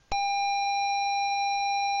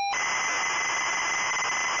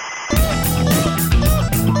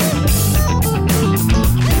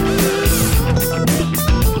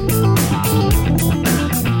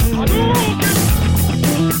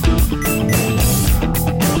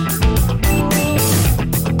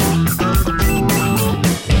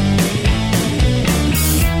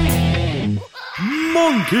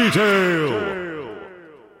Monkey Tale!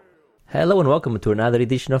 Hello and welcome to another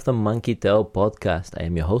edition of the Monkey Tale podcast. I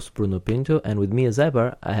am your host, Bruno Pinto, and with me as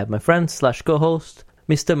ever, I have my friend / co-host,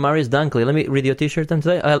 Mr. Marius Dunkley. Let me read your t-shirt and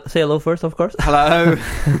say hello first, of course. Hello.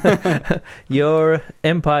 Your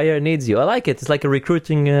empire needs you. I like it. It's like a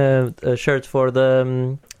recruiting shirt for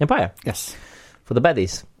the empire. Yes. For the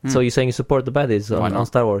baddies. So you're saying you support the baddies on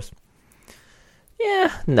Star Wars?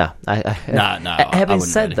 Yeah, no. Having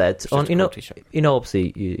said that,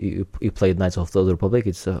 obviously you played Knights of the Old Republic.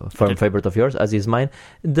 It's a firm favorite of yours, as is mine.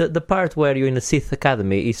 The part where you're in the Sith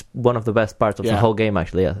Academy is one of the best parts of the whole game,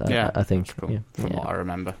 actually. I think. Cool. From what I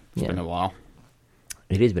remember, it's been a while.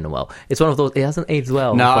 It has been a while. It's one of those. It hasn't aged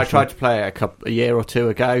well. No, I tried to play it a year or two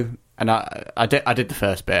ago, and I did the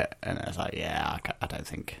first bit, and I was like, I don't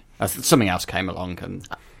think something else came along, and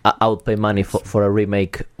I would pay money for a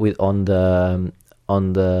remake on the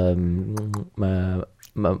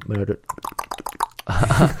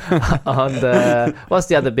what's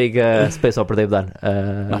the other big space opera they've done?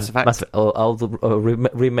 Mass Effect. I'll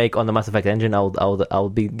remake on the Mass Effect engine. I'll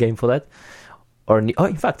be game for that.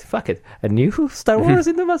 In fact, fuck it, a new Star Wars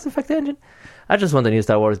in the Mass Effect engine. I just want a new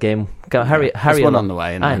Star Wars game. Hurry one on the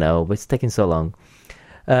way. I know, but it's taking so long.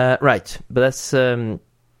 Right, but that's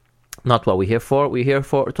not what we're here for. We're here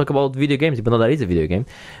for talk about video games, even though that is a video game.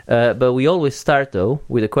 But we always start, though,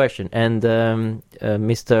 with a question. And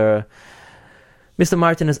Mr.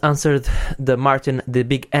 Martin has answered the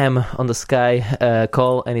big M on the sky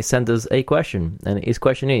call, and he sent us a question. And his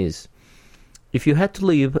question is, if you had to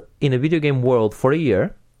live in a video game world for a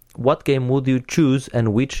year, what game would you choose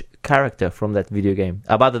and which character from that video game?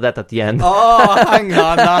 About that at the end. Oh, hang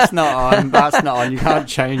on, that's not on. You can't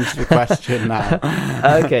change the question now.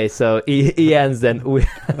 Okay, so he ends then with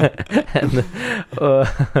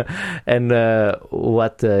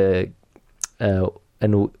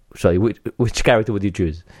which character would you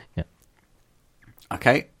choose? Yeah.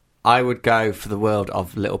 Okay, I would go for the world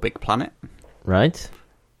of Little Big Planet. Right.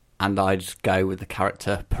 And I'd go with the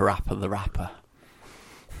character Parappa the Rapper.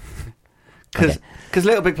 Because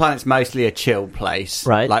Little Big Planet's mostly a chill place,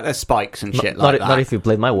 right? Like there's spikes and shit like that. Not if you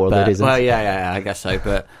played my world, it isn't. Well, yeah, I guess so.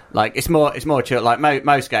 But like, it's more chill. Like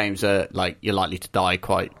most games are like you're likely to die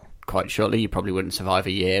quite shortly. You probably wouldn't survive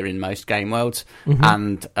a year in most game worlds. Mm-hmm.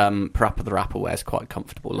 And Parappa the Rapper wears quite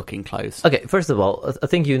comfortable looking clothes. Okay, first of all, I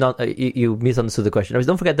think you misunderstood the question.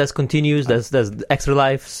 Don't forget, there's continues. There's extra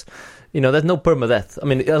lives. There's no permadeath. I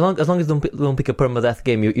mean, as long as you don't pick a permadeath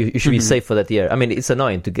game, you should be safe for that year. I mean, it's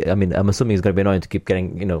annoying to get. I mean, I'm assuming it's going to be annoying to keep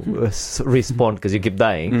getting, respawned because you keep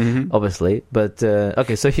dying, obviously. But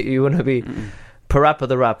okay, so you want to be Parappa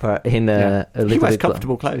the Rapper in a little bit. He wears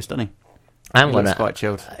comfortable clothes, doesn't he? He looks quite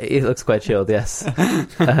chilled. He looks quite chilled, yes.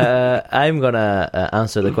 I'm gonna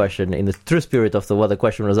answer the question in the true spirit of what the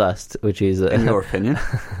question was asked, which is, in your opinion,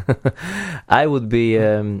 I would be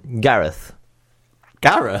Gareth.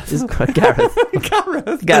 Gareth? Gareth.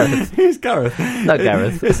 Who's Gareth? Not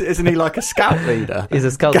Gareth. Isn't he like a scout leader? He's a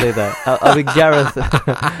scout leader. I'll be Gareth.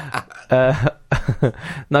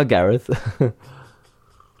 Not Gareth.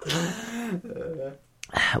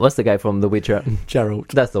 What's the guy from The Witcher? Geralt.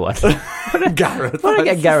 That's the one. Gareth. Where did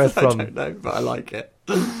I get Gareth from? I don't know, but I like it.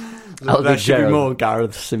 There should be more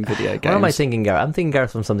Gareths in video games. What am I thinking, Gareth? I'm thinking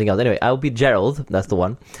Gareth from something else. Anyway, I'll be Gerald. That's the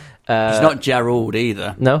one. It's not Gerald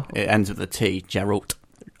either. No? It ends with a T. Geralt.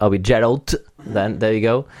 I'll be Geralt. Then, there you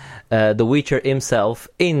go. The Witcher himself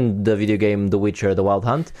in the video game The Witcher, The Wild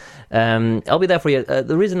Hunt. I'll be there for you.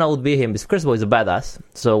 The reason I would be him is, first of all, he's a badass.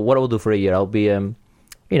 So what I will do for a year, I'll be...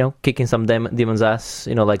 kicking some demon's ass,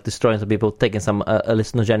 like destroying some people, taking some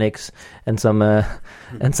hallucinogenics and some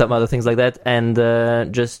other things like that, and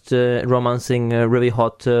just romancing really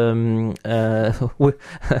hot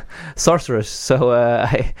sorcerers. So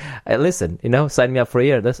I listen, sign me up for a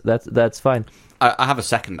year. That's fine. I have a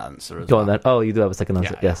second answer as well. Go on then. Oh, you do have a second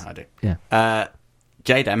answer. Yeah, yes, I do. Yeah.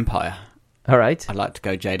 Jade Empire. All right. I'd like to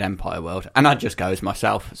go Jade Empire world, and I'd just go as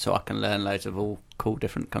myself, so I can learn loads of all cool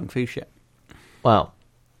different kung fu shit. Wow.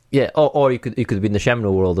 Yeah, or you could be in the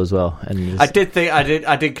Shenmue world as well. And I did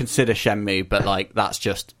consider Shenmue, but like that's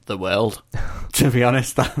just the world. To be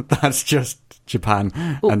honest, that's just Japan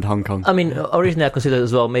and Hong Kong. I mean, originally I considered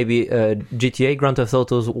as well maybe GTA, Grand Theft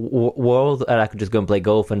Auto's world, and I could just go and play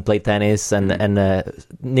golf and play tennis and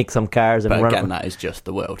nick some cars. But again, that is just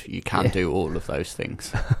the world. You can do all of those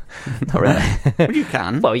things. Not really. Well, you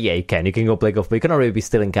can. Well, yeah, you can. You can go play golf, but you can already be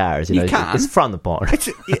stealing cars. You can. It's frowned upon.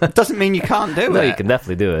 It doesn't mean you can't do it. No, you can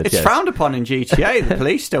definitely do it. It's frowned upon in GTA. The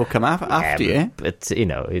police still come after you. But,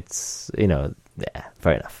 yeah,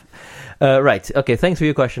 fair enough. Right. Okay. Thanks for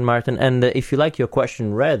your question, Martin. And if you like your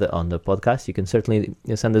question read on the podcast, you can certainly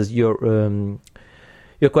send us your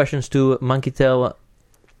your questions to monkeytail.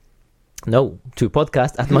 No, to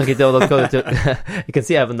podcast at monkeytail.co.uk. You can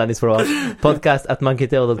see I haven't done this for a while. Podcast at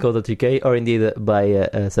monkeytail.co.uk, or indeed by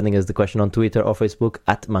sending us the question on Twitter or Facebook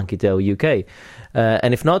at monkeytailuk.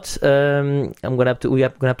 And if not, we're gonna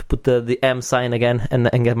have to put the M sign again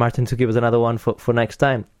and get Martin to give us another one for next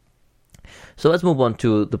time. So let's move on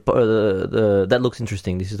to the that looks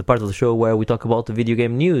interesting. This is the part of the show where we talk about the video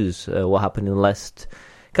game news, what happened in the last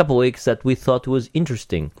couple of weeks that we thought was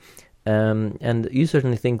interesting. And you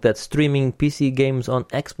certainly think that streaming PC games on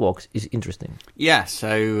Xbox is interesting. Yeah,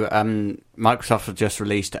 so Microsoft have just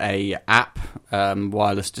released a app,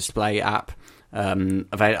 wireless display app. I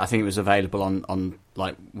think it was available on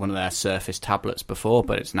like one of their Surface tablets before,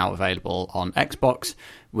 but it's now available on Xbox,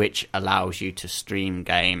 which allows you to stream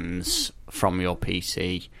games from your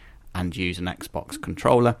PC and use an Xbox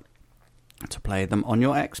controller to play them on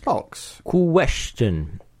your Xbox.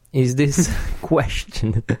 Question. Is this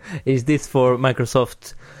for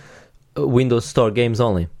Microsoft Windows Store games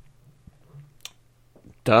only?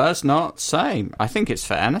 Does not say. I think it's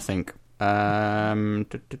for anything.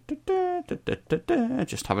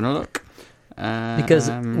 Just having a look.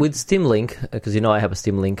 Because with Steam Link, because I have a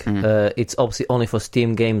Steam Link, it's obviously only for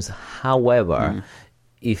Steam games. However,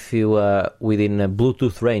 if you are within a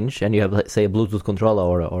Bluetooth range and you have, let's say, a Bluetooth controller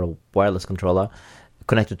or a wireless controller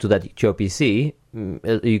connected to your PC,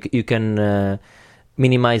 you can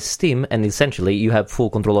minimize Steam, and essentially you have full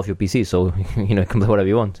control of your PC. So you can play whatever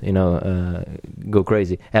you want. Go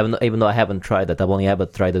crazy. Even though I haven't tried that, I've only ever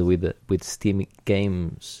tried it with Steam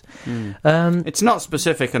games. It's not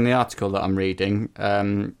specific in the article that I'm reading.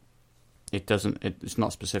 It's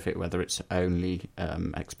not specific whether it's only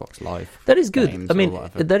Xbox Live. That is good. I mean,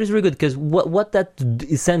 that is really good, because what that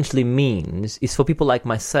essentially means is for people like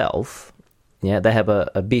myself. Yeah, they have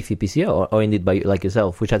a beefy PC, or indeed like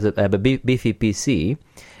yourself, which have a beefy PC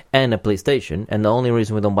and a PlayStation. And the only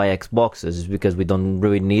reason we don't buy Xboxes is because we don't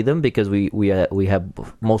really need them, because we have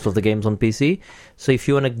most of the games on PC. So if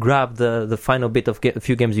you want to grab the final bit of a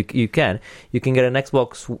few games, you can get an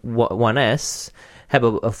Xbox One S, have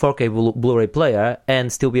a 4K Blu-ray player,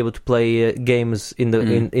 and still be able to play games in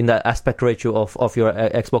the aspect ratio of your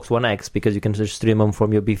Xbox One X, because you can just stream them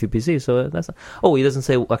from your beefy PC. So that's it doesn't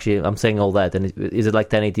say. Actually, I'm saying all that, and is it like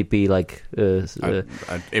 1080p? Like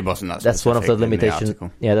it wasn't that. That's one of the limitations.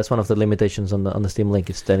 Yeah, that's one of the limitations on the Steam Link.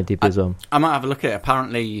 It's 1080p as well. I might have a look at it.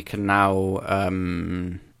 Apparently, you can now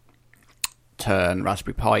turn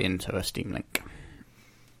Raspberry Pi into a Steam Link.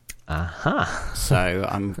 Aha. So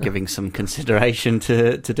I'm giving some consideration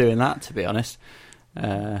to doing that, to be honest.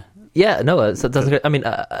 Yeah, no, so that's great. I mean,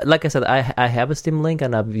 like I said, I have a Steam Link,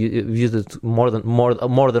 and I've used it more than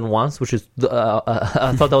once, which is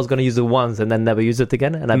I thought I was going to use it once and then never use it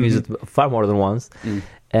again, and I've used it far more than once,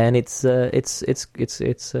 and it's worth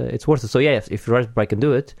it. So yeah, if Raspberry Pi can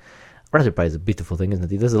do it. Raspberry Pi is a beautiful thing, isn't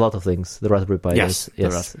it? It does a lot of things. The Raspberry Pi. Yes, the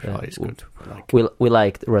Raspberry Pi is good. We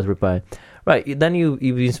liked Raspberry Pi. Right, then you've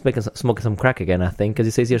been smoking some crack again, I think, because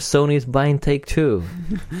it says here Sony is buying Take-Two.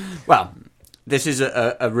 Well, this is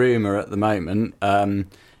a rumour at the moment.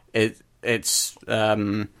 It's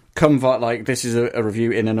come like this is a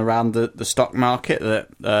review in and around the stock market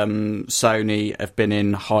that Sony have been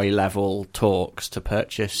in high-level talks to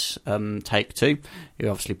purchase Take-Two, who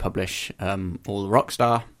obviously publish all the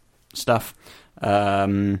Rockstar stuff.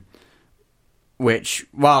 Which,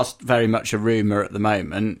 whilst very much a rumour at the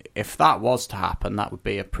moment, if that was to happen, that would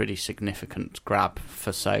be a pretty significant grab for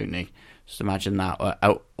Sony. Just imagine that,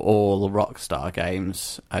 all the Rockstar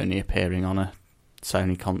games only appearing on a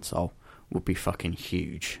Sony console would be fucking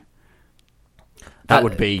huge. That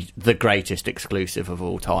would be the greatest exclusive of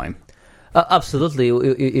all time. Absolutely,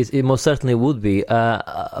 it most certainly would be.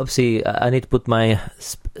 Obviously, I need to put my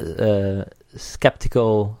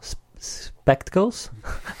skeptical spectacles.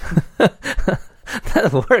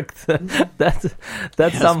 That worked.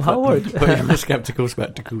 That somehow worked. Put your skeptical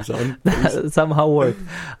spectacles on. That somehow worked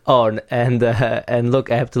on, and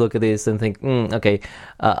look, I have to look at this and think, okay,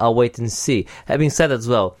 I'll wait and see. Having said that as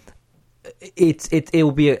well, it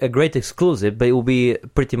will be a great exclusive, but it will be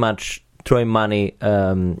pretty much throwing money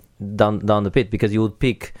down the pit, because you would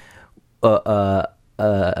pick a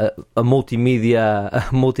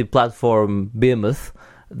multimedia, multi-platform behemoth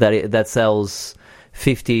that sells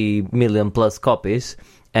 50 million plus copies,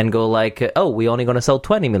 and go like, we're only going to sell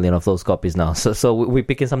 20 million of those copies now. So we're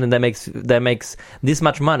picking something that makes this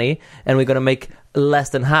much money, and we're going to make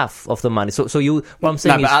less than half of the money. So what I'm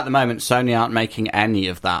saying is, but at the moment, Sony aren't making any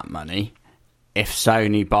of that money. If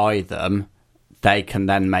Sony buy them, they can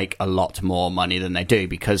then make a lot more money than they do,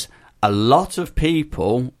 because a lot of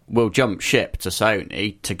people will jump ship to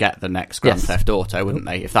Sony to get the next Grand Theft Auto, wouldn't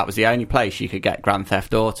they? If that was the only place you could get Grand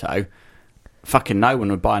Theft Auto, fucking no one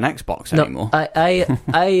would buy an Xbox anymore. I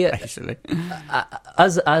Basically.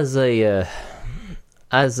 as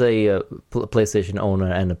a PlayStation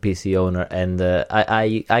owner and a PC owner, and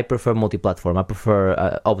I prefer multi-platform. I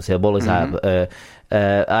prefer obviously I've always have.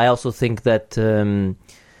 I also think that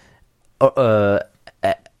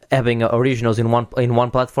having originals in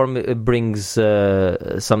one platform, it brings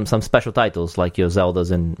some special titles like your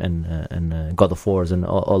Zeldas and God of Wars and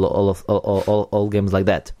all games like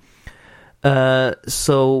that.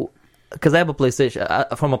 So, because I have a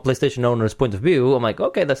PlayStation, from a PlayStation owner's point of view, I'm like,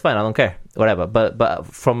 okay, that's fine, I don't care, whatever. But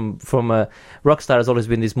from Rockstar has always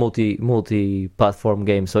been this multi-platform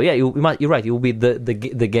game. So yeah, you're right. You'll be the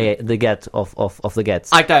get of the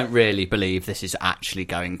gets. I don't really believe this is actually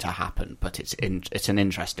going to happen, but it's an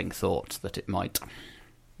interesting thought that it might.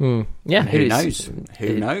 Yeah, who knows?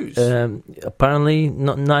 Who knows? Apparently,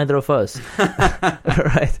 neither of us.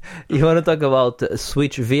 Right? You want to talk about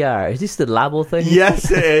Switch VR? Is this the Labo thing? Yes,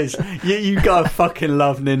 it is. You gotta fucking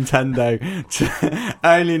love Nintendo.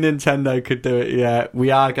 Only Nintendo could do it. Yeah, we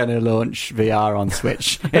are going to launch VR on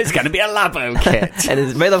Switch. It's going to be a Labo kit, and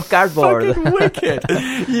it's made of cardboard. Fucking wicked!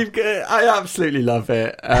 I absolutely love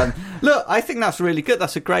it. Look, I think that's really good.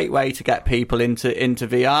 That's a great way to get people into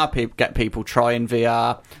VR. Get people trying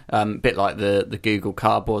VR. Bit like the Google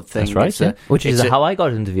Cardboard thing. That's right, yeah. Which is how I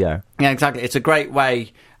got into VR. Yeah, exactly. It's a great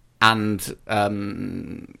way and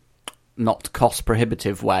not cost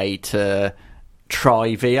prohibitive way to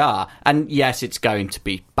try VR. And yes, it's going to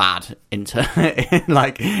be bad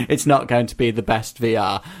like it's not going to be the best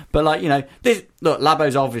VR. But like,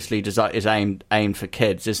 Labo's obviously is aimed for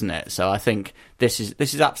kids, isn't it? So I think this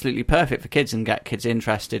is absolutely perfect for kids and get kids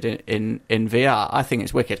interested in VR. I think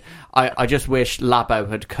it's wicked. I just wish Labo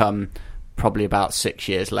had come probably about 6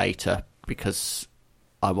 years later, because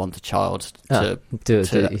I want a child to play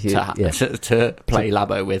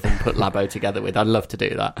Labo with and put Labo together with. I'd love to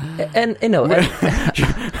do that. And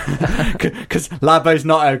because Labo's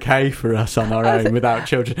not okay for us on our own without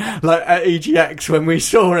children. Like at EGX, when we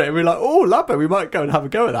saw it, we were like, "Oh, Labo, we might go and have a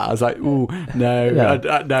go at that." I was like, "Oh, no. No."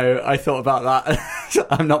 I thought about that.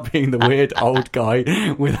 I'm not being the weird old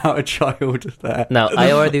guy without a child there. No,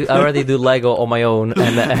 I already do Lego on my own,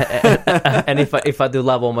 and if I do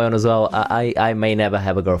Labo on my own as well, I may never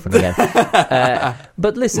have a girlfriend again.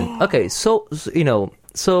 But listen, okay, so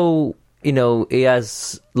it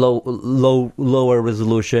has lower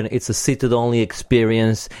resolution. It's a seated only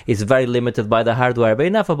experience. It's very limited by the hardware. But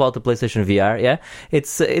enough about the PlayStation VR. Yeah, it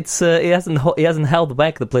hasn't held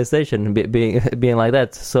back the PlayStation being like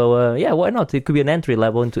that. So yeah, why not? It could be an entry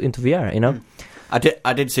level into VR. I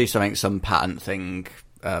did see some patent thing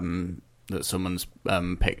that someone's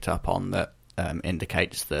picked up on that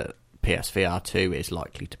indicates that PSVR 2 is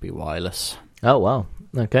likely to be wireless. Oh wow!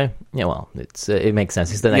 Okay, yeah. Well, it makes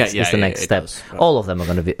sense. It's the next step. Does, all of them are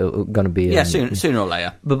going to be. Sooner or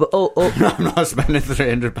later. But I'm not spending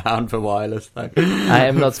 £300 for wireless though. I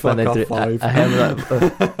am not spending. I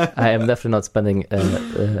am definitely not spending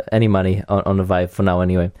any money on the Vive for now.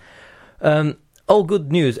 Anyway, all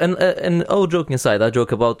good news. And all joking aside, I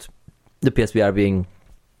joke about the PSVR being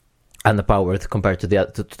underpowered compared to the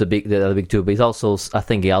other big two, but it's also, I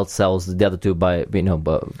think, he outsells the other two by yeah,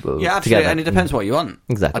 absolutely. Together. And it depends what you want.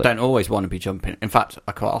 Exactly. I don't always want to be jumping. In fact,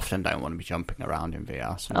 I quite often don't want to be jumping around in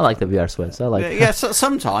VR. Sometimes. I like the VR sweats. I like. Yeah,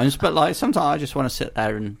 sometimes, but sometimes I just want to sit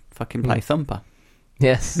there and fucking play Thumper.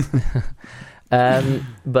 Yes.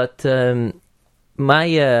 But my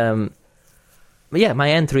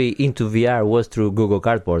entry into VR was through Google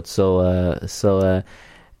Cardboard. So.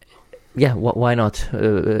 Yeah, why not?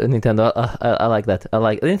 Nintendo, I like that. I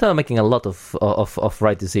like Nintendo making a lot of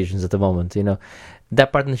right decisions at the moment.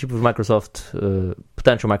 That partnership with Microsoft,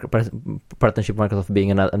 potential partnership with Microsoft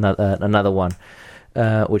being another one,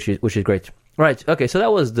 which is great. Right. Okay. So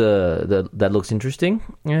that was that looks interesting.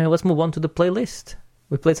 Let's move on to the playlist.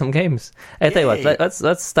 We played some games. I tell you what.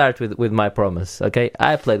 Let's start with my promise. Okay.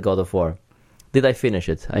 I played God of War. Did I finish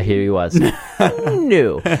it? I hear you ask.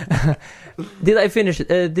 No. Did I finish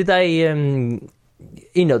it? Did I,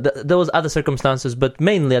 there was other circumstances, but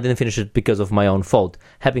mainly I didn't finish it because of my own fault.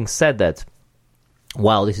 Having said that,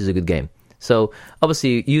 wow, this is a good game. So,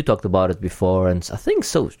 obviously, you talked about it before, and I think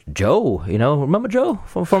so, Joe, remember Joe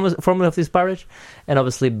from Formula of this Parish? And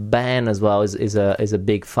obviously, Ben as well is a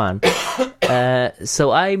big fan.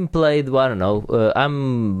 So, I played, I don't know,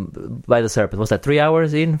 I'm by the Serpent. Was that 3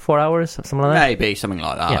 hours in, 4 hours, something like that? Maybe, something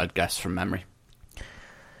like that, yeah. I'd guess from memory.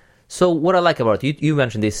 So what I like about it, you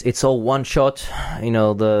mentioned this, it's all one shot. You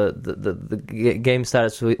know, the game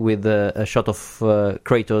starts with a shot of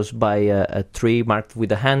Kratos by a tree marked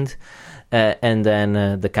with a hand, and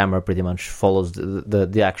then the camera pretty much follows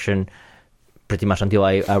the action pretty much until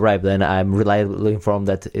I arrive. Then I'm reliably informed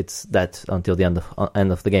that it's that until the end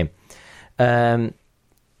of the game.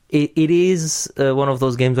 It is one of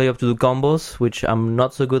those games where you have to do combos, which I'm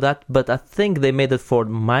not so good at. But I think they made it for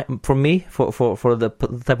me, for the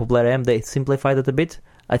type of player I am. They simplified it a bit,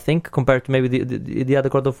 I think, compared to maybe the other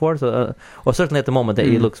God of War. So, or certainly at the moment,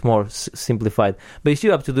 it looks more simplified. But you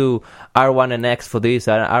still have to do R1 and X for this,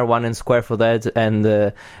 R1 and square for that, and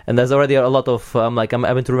there's already a lot of I'm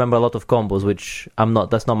having to remember a lot of combos, which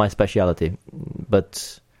that's not my speciality.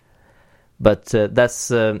 But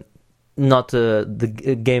that's. Not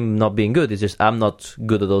the game not being good, it's just I'm not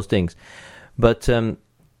good at those things. But I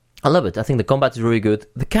love it. I think the combat is really good.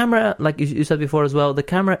 The camera, like you said before as well, the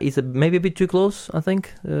camera is maybe a bit too close, I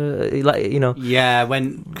think. Yeah,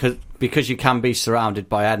 because you can be surrounded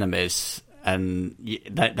by enemies and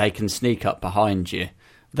they can sneak up behind you.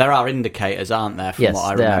 There are indicators, aren't there, from what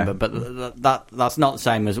I remember? But that's not the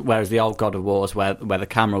same as whereas the old God of Wars, where the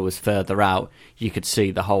camera was further out, you could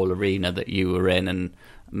see the whole arena that you were in and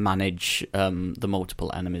manage the multiple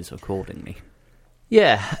enemies accordingly.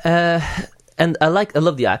 Yeah, and I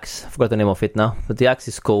love the axe. I forgot the name of it now, but the axe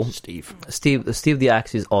is cool. Steve the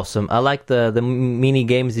axe is awesome. I like the mini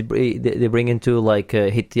games they bring into, like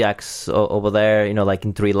hit the axe over there, you know, like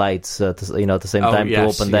in 3 lights, at the same time to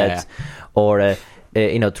open that, or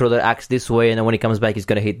throw the axe this way, and then when he comes back, he's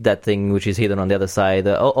gonna hit that thing which is hidden on the other side.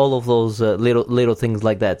 All of those little things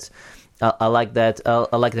like that. I like that.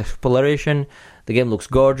 I like the exploration. The game looks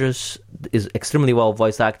gorgeous, is extremely well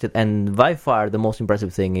voice acted, and by far the most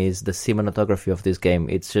impressive thing is the cinematography of this game.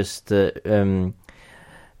 It's just, it's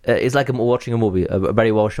like watching a movie, a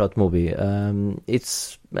very well shot movie.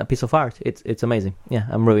 It's a piece of art. It's amazing. Yeah,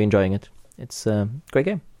 I'm really enjoying it. It's a great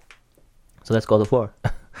game. So that's God of War,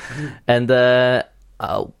 and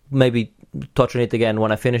I'll maybe touch on it again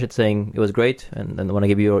when I finish it, saying it was great, and when I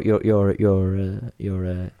give you when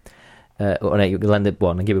I land it,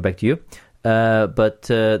 I give it back to you. But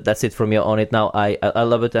that's it from me on it now. I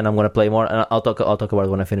love it, and I'm gonna play more. And I'll talk about it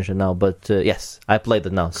when I finish it now. But yes, I played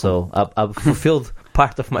it now, so I've fulfilled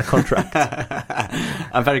part of my contract.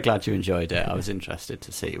 I'm very glad you enjoyed it. I was interested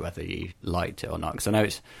to see whether you liked it or not, because I know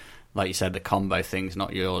it's, like you said, the combo thing's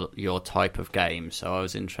not your type of game. So I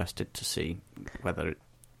was interested to see whether it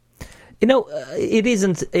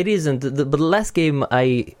isn't. But the last game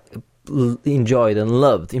I enjoyed and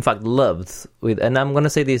loved with, and I'm gonna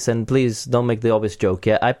say this, and please don't make the obvious joke.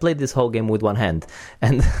 Yeah, I played this whole game with one hand,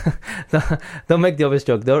 and don't make the obvious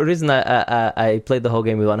joke. The reason I played the whole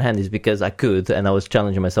game with one hand is because I could, and I was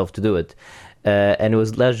challenging myself to do it. And it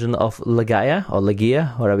was Legend of Legaia, or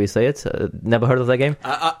Legaia, however you say it. Never heard of that game?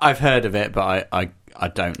 I've heard of it, but I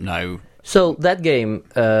don't know. So that game,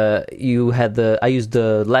 I used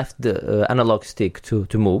the left analog stick to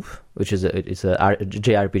move, which is it's a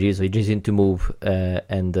JRPG, so you just need to move,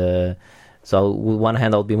 so with one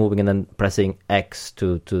hand I'll be moving and then pressing X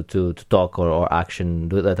to talk or action,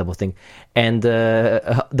 do that type of thing, and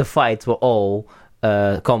the fights were all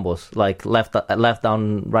combos, like left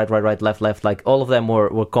down, right, left, like all of them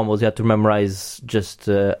were combos. You had to memorize just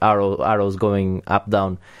arrows going up,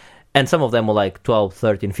 down. And some of them were like 12,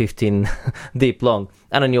 13, 15 deep long.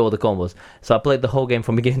 And I knew all the combos. So I played the whole game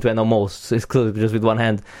from beginning to end almost, exclusively just with one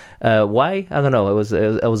hand. Why? I don't know. I was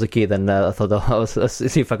a kid, and I thought let's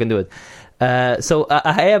see if I can do it. So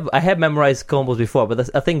I have memorized combos before, but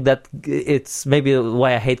I think that it's maybe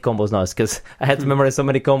why I hate combos now. Is because I had to memorize so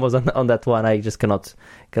many combos on that one. I just cannot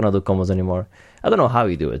do combos anymore. I don't know how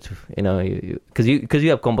you do it. Because you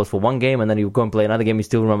have combos for one game, and then you go and play another game. You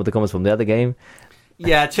still remember the combos from the other game.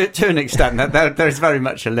 Yeah, to an extent, there's very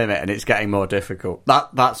much a limit, and it's getting more difficult.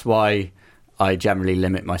 That's why I generally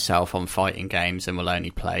limit myself on fighting games and will only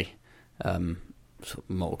play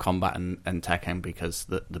Mortal Kombat and Tekken, because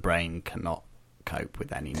the brain cannot cope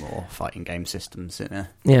with any more fighting game systems in there.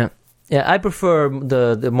 Yeah, I prefer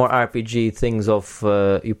the more RPG things of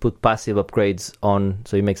you put passive upgrades on,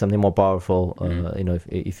 so you make something more powerful.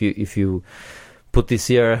 If you put this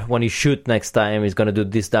here, when you shoot next time, it's going to do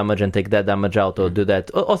this damage and take that damage out, or do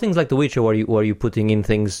that, or things like The Witcher, where you putting in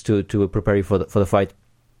things to prepare you for the fight.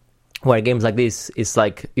 Where games like this, it's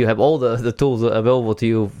like you have all the tools available to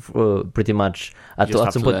you pretty much at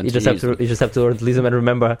some point. You just have to release them and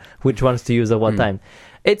remember which ones to use at what time.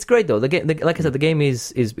 It's great though. The game, like I said, the game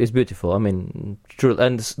is beautiful. I mean, true,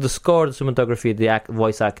 and the score, the cinematography, the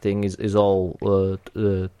voice acting is all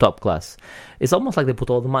top class. It's almost like they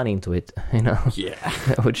put all the money into it, you know. Yeah.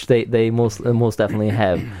 Which they most definitely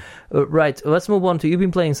have. Right. Let's move on to you've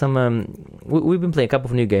been playing some. We've been playing a couple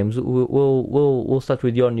of new games. We'll start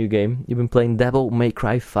with your new game. You've been playing Devil May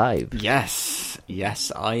Cry 5. Yes,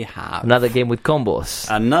 I have. Another game with combos.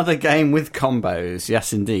 Another game with combos.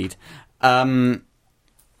 Yes, indeed.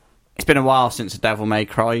 It's been a while since a Devil May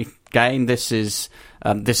Cry game. This has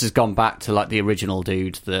gone back to like the original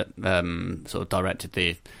dude that sort of directed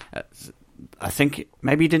the. I think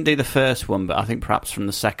maybe he didn't do the first one, but I think perhaps from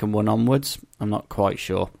the second one onwards. I'm not quite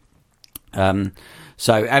sure.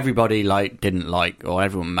 So everybody didn't like, or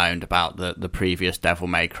everyone moaned about the previous Devil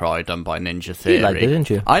May Cry done by Ninja Theory. You liked it, didn't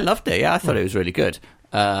you? I loved it. Yeah, I thought it was really good.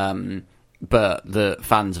 But the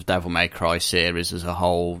fans of Devil May Cry series as a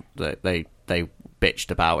whole, they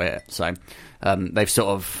bitched about it. So they've sort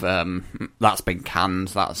of that's been canned.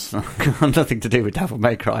 That's got nothing to do with Devil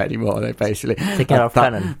May Cry anymore. They basically taken out of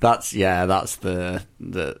canon. That's the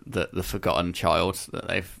forgotten child that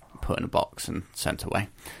they've put in a box and sent away.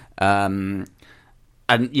 And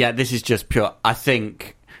yeah, this is just pure. I've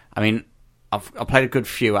played a good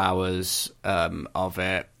few hours of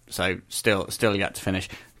it, so still yet to finish.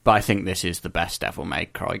 But I think this is the best Devil May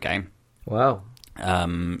Cry game. Wow.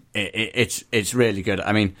 It's really good.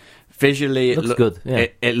 I mean, visually, it looks good. Yeah.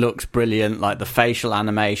 It looks brilliant. Like the facial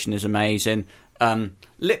animation is amazing.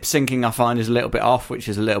 Lip syncing I find is a little bit off, which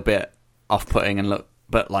is a little bit off-putting,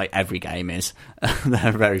 but like every game is. There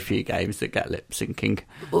are very few games that get lip syncing.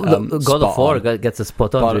 God of War gets a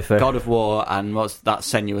spot on. God of War and what's that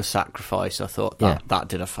Senua's Sacrifice? I thought that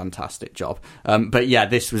did a fantastic job. But yeah,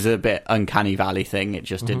 this was a bit uncanny valley thing. It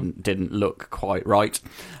just didn't look quite right.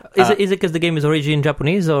 Is it because the game is originally in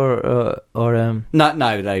Japanese or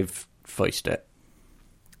No, they've voiced it.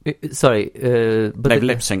 Sorry, but they've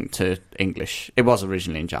lip synced to English. It was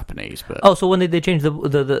originally in Japanese, but so when did they change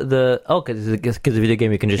the okay, because the video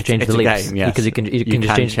game you can just change the lips. Game, yes. Because you can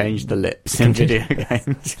just change the lips in video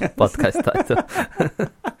games. Podcast title.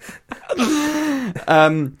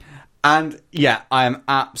 And yeah, I am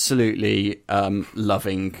absolutely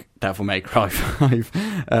loving Devil May Cry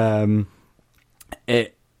 5.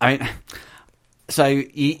 So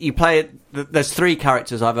you play it. There's 3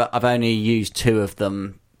 characters. I've only used 2 of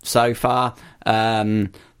them so far. The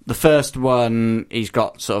first one, he's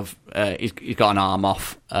got sort of he's got an arm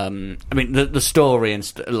off. I mean, the story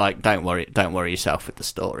and don't worry yourself with the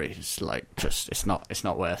story. It's it's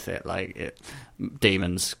not worth it.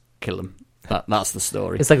 Demons kill them. That's the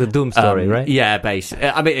story. It's like the Doom story, right? Yeah, basically.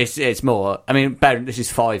 I mean, it's more. I mean, this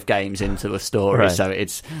is 5 games into a story, right. So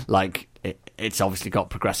it's like it's obviously got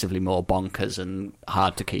progressively more bonkers and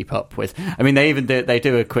hard to keep up with. I mean, they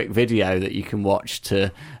do a quick video that you can watch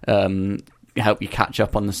to help you catch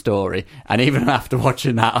up on the story. And even after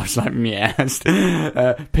watching that, I was like, yes,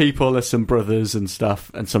 people are some brothers and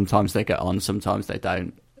stuff, and sometimes they get on, sometimes they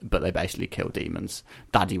don't, but they basically kill demons.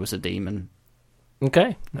 Daddy was a demon.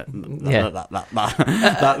 Okay. Yeah.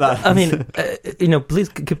 I mean, please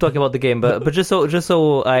keep talking about the game, but just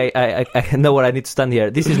so I know where I need to stand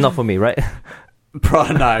here. This is not for me, right?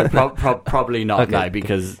 Probably not. Okay. No,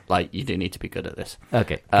 because you do need to be good at this.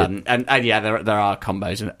 Okay. And yeah, there are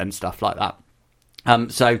combos and stuff like that.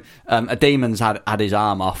 So a demon's had his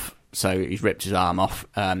arm off, so he's ripped his arm off,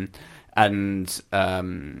 and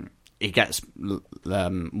he gets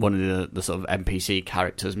one of the sort of NPC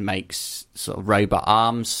characters makes sort of robot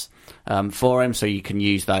arms for him, so you can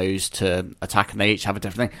use those to attack, and they each have a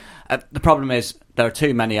different thing. The problem is there are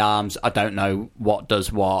too many arms. I don't know what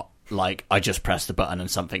does what. I just press the button and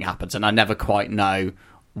something happens, and I never quite know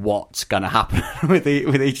what's going to happen with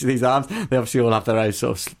each of these arms. They obviously all have their own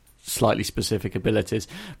sort of slightly specific abilities,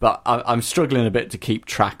 but I'm struggling a bit to keep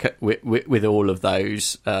track with all of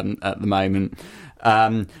those at the moment.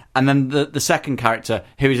 And then the second character,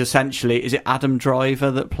 who is essentially, is it Adam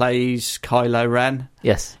Driver that plays Kylo Ren?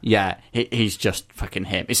 Yes. Yeah, he's just fucking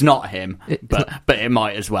him. It's not him, but it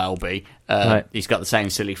might as well be. Right. He's got the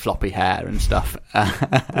same silly floppy hair and stuff.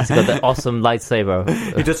 He's got the awesome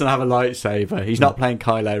lightsaber. He doesn't have a lightsaber. He's not playing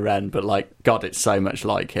Kylo Ren, but God, it's so much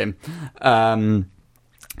like him.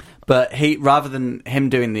 But rather than him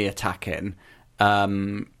doing the attacking,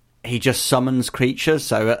 he just summons creatures.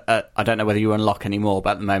 So I don't know whether you unlock any more,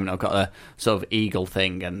 but at the moment I've got a sort of eagle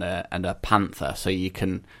thing and a panther. So you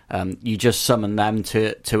can you just summon them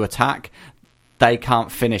to attack. they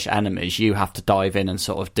can't finish enemies. You have to dive in and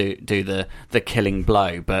sort of do the killing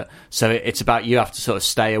blow. But so it's about you have to sort of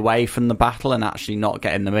stay away from the battle and actually not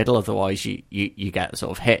get in the middle. Otherwise, you get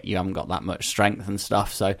sort of hit. You haven't got that much strength and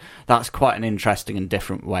stuff. So that's quite an interesting and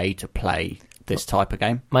different way to play this type of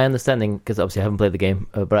game. My understanding, because obviously I haven't played the game,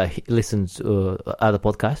 but I listened to other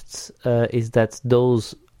podcasts, is that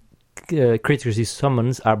those creatures he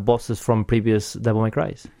summons are bosses from previous Devil May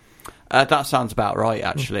Cry's. That sounds about right,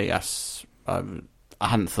 actually. Yes, I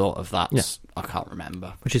hadn't thought of that. Yeah. I can't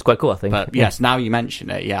remember, Which is quite cool, I think. but yes, now you mention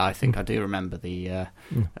it, yeah, I think I do remember the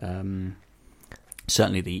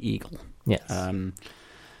certainly the eagle. Yes.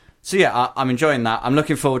 So yeah, I'm enjoying that. I'm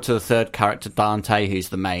looking forward to the third character, Dante, who's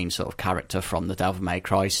the main sort of character from the Devil May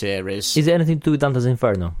Cry series. Is there anything to do with Dante's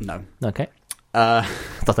Inferno? No. Okay.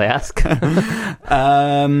 Thought I ask.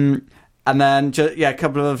 And then, a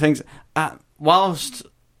couple of other things. Whilst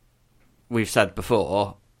we've said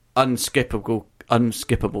before, unskippable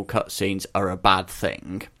cutscenes are a bad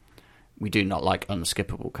thing, we do not like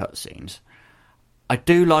unskippable cutscenes. I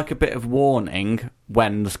do like a bit of warning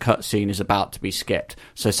when the cutscene is about to be skipped.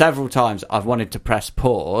 So several times I've wanted to press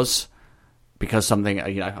pause because something,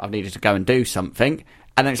 I've needed to go and do something,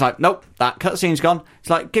 and then it's like, nope, that cutscene's gone. It's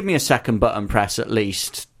like, give me a second button press at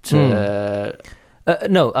least to...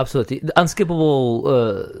 No, absolutely. The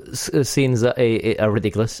unskippable scenes are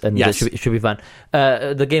ridiculous, and yes. should be fun.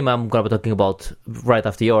 The game I'm going to be talking about right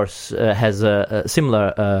after yours has a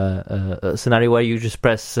similar scenario where you just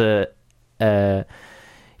press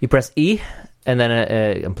E, and then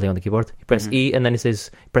I'm playing on the keyboard. You press E, and then it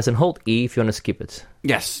says press and hold E if you want to skip it.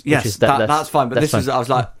 Yes, that's fine. But this was, I was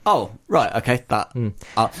like, oh, right, okay, that.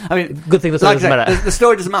 I mean, good thing the story doesn't matter. The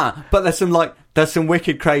story doesn't matter, but there's some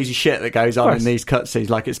wicked crazy shit that goes on in these cutscenes.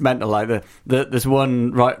 Like, it's mental. Like there's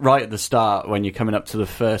one right at the start when you're coming up to the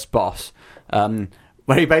first boss,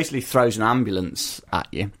 where he basically throws an ambulance at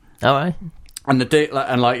you. All right. And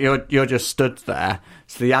you're just stood there.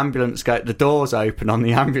 So the ambulance the doors open on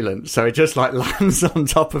the ambulance, so it just like lands on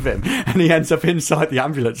top of him, and he ends up inside the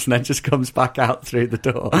ambulance, and then just comes back out through the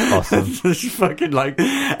door. Awesome. It's fucking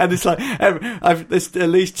and it's like there's at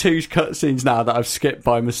least 2 cutscenes now that I've skipped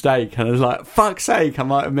by mistake, and I was like, fuck's sake, I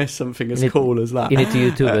might have missed something as cool as that. You need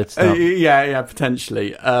to YouTube it. Yeah,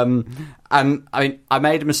 potentially. And I mean, I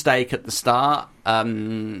made a mistake at the start.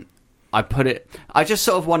 I just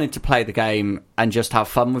sort of wanted to play the game and just have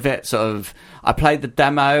fun with it. Sort of, I played the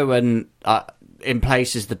demo, and in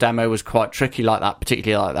places the demo was quite tricky, like that,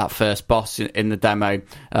 particularly like that first boss in the demo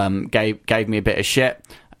gave me a bit of shit.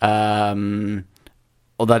 Although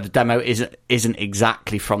the demo isn't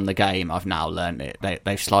exactly from the game, I've now learned it.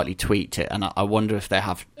 They've slightly tweaked it, and I wonder if they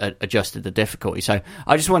have adjusted the difficulty. So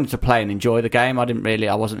I just wanted to play and enjoy the game. I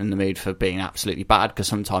wasn't in the mood for being absolutely bad, because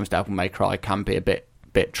sometimes Devil May Cry can be a bit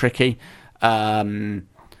tricky.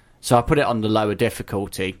 So I put it on the lower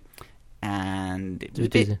difficulty, and it was a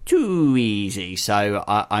bit too easy. So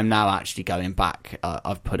I'm now actually going back.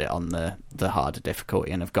 I've put it on the harder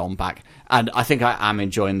difficulty and have gone back, and I think I am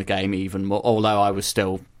enjoying the game even more, although I was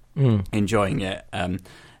still enjoying it.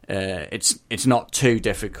 It's not too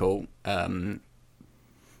difficult, but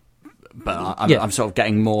I'm sort of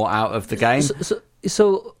getting more out of the game.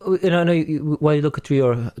 So I know while you look through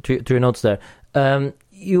your notes there,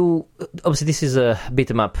 you obviously this is a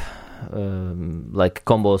beat 'em up, like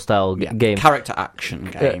combo style game, character action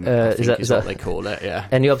game. I think is what they call it. Yeah,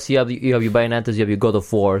 and you obviously you have your Bayonettas, you have your God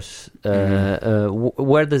of Wars.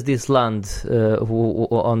 Where does this land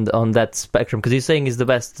on that spectrum? Because you're saying it's the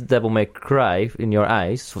best Devil May Cry in your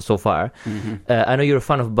eyes so far. I know you're a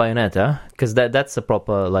fan of Bayonetta, because that's a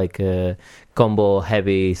proper combo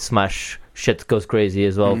heavy smash. Shit goes crazy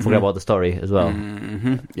as well. Forget about the story as well.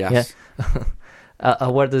 Yes. Yeah.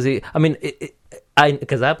 Where does he? I mean,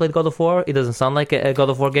 because I played God of War, it doesn't sound like a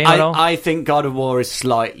God of War game at all. I think God of War is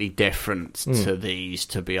slightly different to these,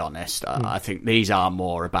 to be honest. I think these are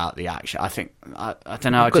more about the action. I think I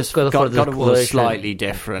don't know. God of War is slightly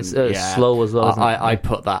different. Slow as well. I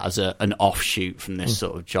put that as an offshoot from this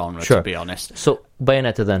sort of genre, to be honest. So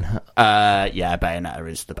Bayonetta then? Yeah, Bayonetta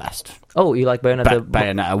is the best. Oh, you like Bayonetta?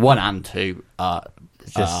 Bayonetta 1 and 2 are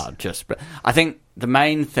just. I think the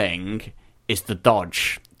main thing is the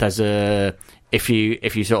dodge. There's if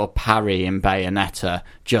you sort of parry in Bayonetta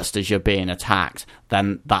just as you're being attacked,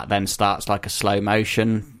 then that starts like a slow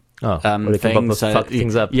motion thing. So fuck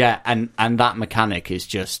things up. Yeah, and that mechanic is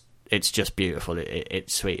just beautiful.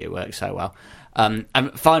 It's sweet. It works so well. And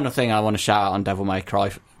final thing I want to shout out on Devil May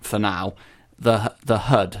Cry for now, the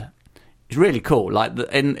HUD is really cool. Like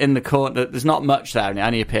in the corner, there's not much there, and it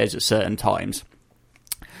only appears at certain times.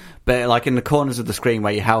 But like in the corners of the screen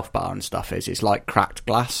where your health bar and stuff is, it's like cracked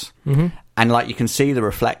glass. And and like you can see the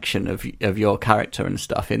reflection of your character and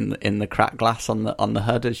stuff in the cracked glass on the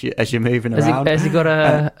HUD as you're moving around. Has he got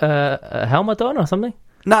a helmet on or something?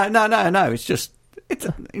 No. It's just.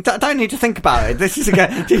 I don't need to think about it. This is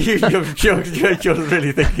again. You're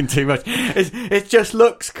really thinking too much. It just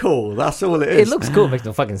looks cool. That's all it is. It looks cool. Makes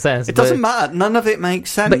no fucking sense. It doesn't matter. None of it makes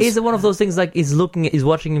sense. But is it one of those things like he's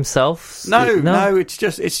watching himself? No. It's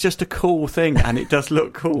just a cool thing, and it does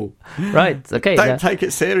look cool. Right. Okay. Don't take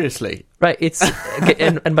it seriously. Right. It's okay,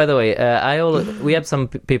 and by the way, we have some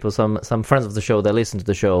people, some friends of the show that listen to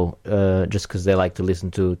the show just because they like to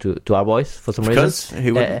listen to our voice for some reason.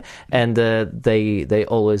 Who wouldn't? And they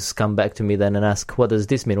always come back to me then and ask, what does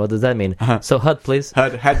this mean? What does that mean? So HUD, please.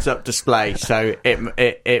 HUD, heads up display. So it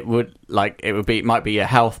might be a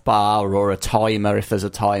health bar or a timer if there's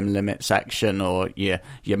a time limit section, or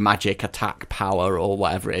your magic attack power or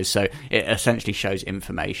whatever it is. So it essentially shows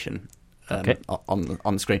information. On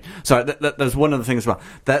the screen. So there's one of the things as well.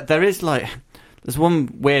 There is there's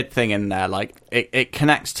one weird thing in there. Like it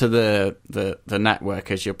connects to the network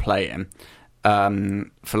as you're playing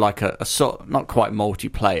for like a sort, not quite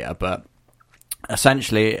multiplayer, but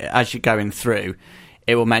essentially as you're going through,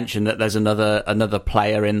 it will mention that there's another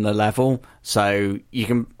player in the level. So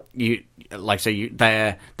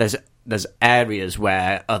there's areas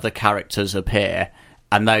where other characters appear.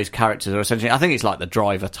 And those characters are essentially, I think it's like the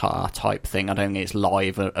driver type thing. I don't think it's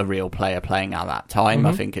live, a real player playing at that time. Mm-hmm.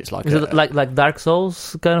 I think it's like... Is it like Dark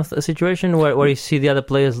Souls kind of a situation where you see the other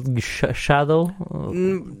player's shadow?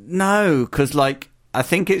 No, because I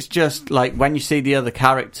think it's just like when you see the other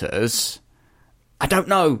characters... I don't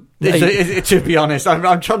know. To be honest,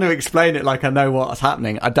 I'm trying to explain it like I know what's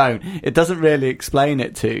happening. I don't. It doesn't really explain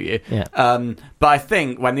it to you. Yeah. But I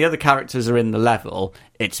think when the other characters are in the level,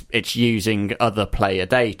 it's using other player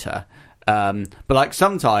data. But like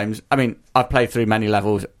sometimes, I mean, I've played through many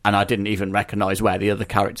levels and I didn't even recognise where the other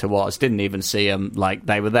character was. Didn't even see them. Like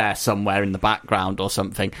they were there somewhere in the background or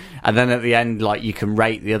something. And then at the end, like you can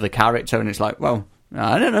rate the other character, and it's like, well,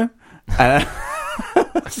 I don't know.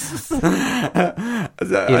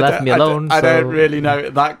 You left me alone. I don't really know.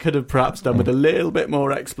 That could have perhaps done with a little bit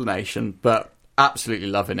more explanation, but absolutely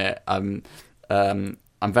loving it. I'm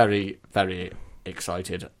very, very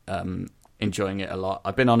excited. Enjoying it a lot.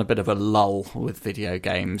 I've been on a bit of a lull with video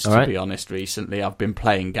games, to be honest. Recently, I've been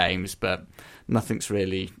playing games, but nothing's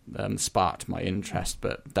really sparked my interest.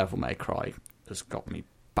 But Devil May Cry has got me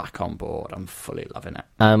back on board. I'm fully loving it.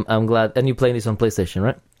 I'm glad. And you're playing this on PlayStation,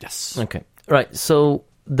 right? Yes. Okay. Right. So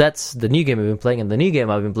that's the new game I've been playing, and the new game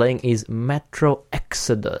I've been playing is Metro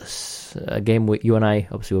Exodus, a game you and I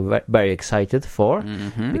obviously were very excited for,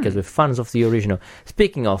 because we're fans of the original.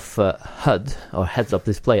 Speaking of HUD, or heads-up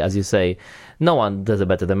display, as you say, no one does it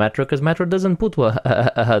better than Metro, because Metro doesn't put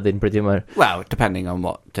a HUD in pretty much. Well, depending on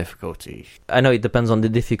what difficulty. I know it depends on the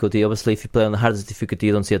difficulty. Obviously, if you play on the hardest difficulty,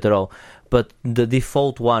 you don't see it at all. But the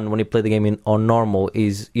default one, when you play the game on normal,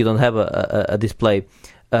 is you don't have a display.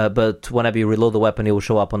 But whenever you reload the weapon, it will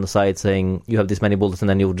show up on the side saying you have this many bullets, and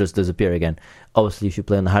then it will just disappear again. Obviously, if you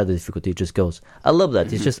play on the harder difficulty, it just goes. I love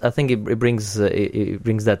that. It's just, I think it brings that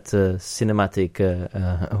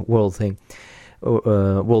cinematic world thing,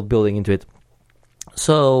 world building into it.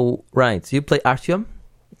 So, right, you play Artyom.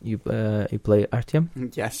 You play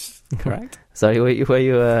Artyom. Yes, correct. Sorry, were you?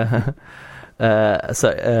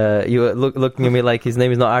 You were looking at me like his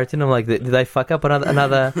name is not Artyom. I'm like, did I fuck up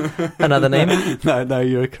another name? No,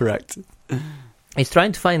 you're correct. He's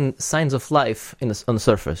trying to find signs of life on the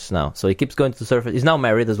surface now. So he keeps going to the surface. He's now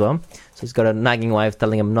married as well. So he's got a nagging wife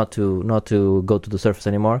telling him not to go to the surface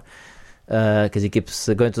anymore, because he keeps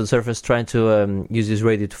going to the surface, trying to use his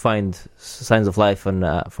radio to find signs of life and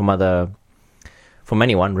from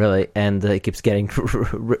anyone really, and he keeps getting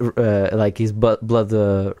like his blood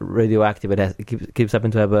radioactive. It keeps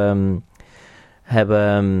happening to have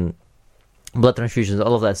blood transfusions,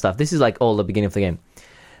 all of that stuff. This is like all the beginning of the game.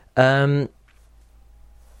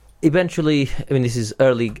 Eventually, I mean, this is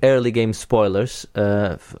early game spoilers,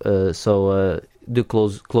 so do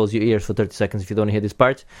close your ears for 30 seconds if you don't hear this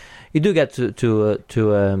part. You do get to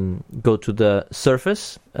go to the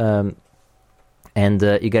surface, and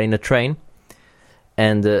you get in a train.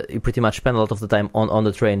 And you pretty much spend a lot of the time on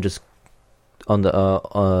the train, just on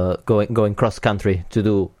the going cross country to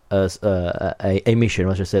do a mission.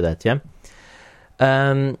 Let's just say that, yeah.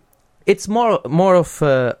 It's more of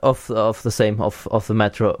the same of the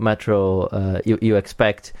metro you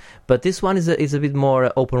expect, but this one is a bit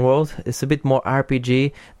more open world. It's a bit more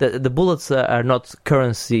RPG. The bullets are not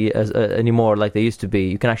currency anymore like they used to be.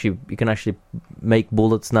 You can actually make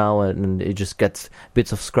bullets now, and you just get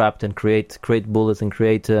bits of scrap and create bullets and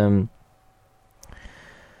create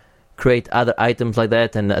create other items like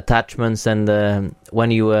that and attachments. And when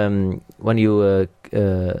you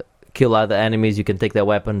kill other enemies, you can take their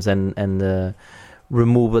weapons and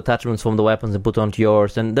remove attachments from the weapons and put onto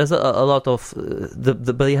yours. And there's a lot of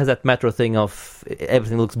but it has that Metro thing of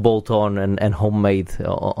everything looks bolt on and homemade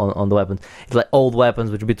on the weapons. It's like old weapons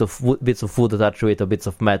with bits of wood attached to it or bits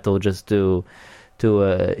of metal, just to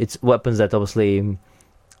it's weapons that obviously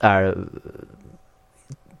are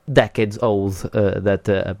decades old, that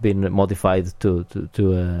have been modified to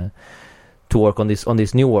work on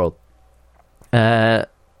this new world.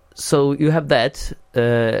 So you have that.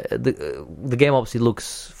 The game obviously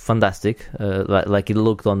looks fantastic, like it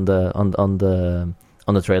looked on the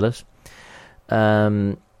trailers,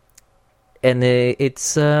 and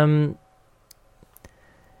it's.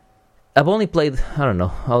 I've only played, I don't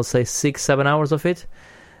know, I'll say 6-7 hours of it,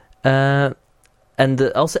 and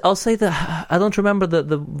I'll say that I don't remember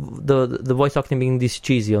the voice acting being this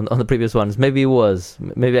cheesy on the previous ones. Maybe it was.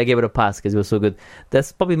 Maybe I gave it a pass because it was so good.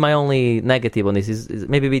 That's probably my only negative on this. Is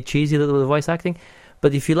maybe a bit cheesy the voice acting.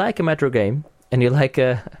 But if you like a Metro game and you like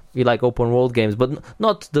open world games, but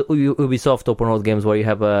not the Ubisoft open world games where you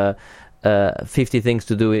have 50 things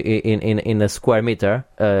to do in a square meter.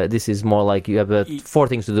 This is more like you have 4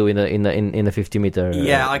 things to do in a 50 meter.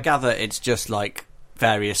 Yeah, I gather it's just like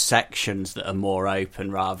various sections that are more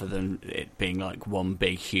open rather than it being like one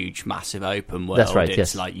big, huge, massive open world. That's right.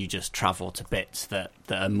 It's like you just travel to bits that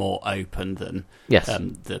are more open than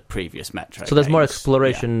the previous Metro. So there's games. more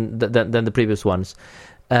exploration than the previous ones.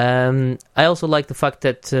 I also like the fact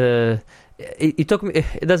that it took me.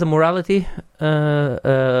 There's a morality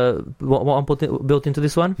built into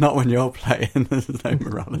this one. Not when you're playing. There's no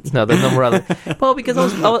morality. No, there's no morality. Well, because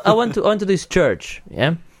I went to this church,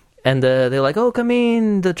 yeah. And they're like, "Oh, come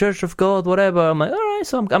in, the Church of God, whatever." I'm like, "All right,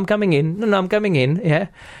 so I'm coming in." No, I'm coming in, yeah.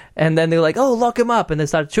 And then they're like, "Oh, lock him up," and they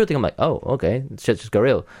start shooting. I'm like, "Oh, okay, shit just got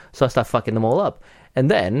real." So I start fucking them all up.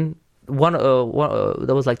 And then one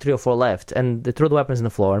there was like 3 or 4 left, and they throw the weapons on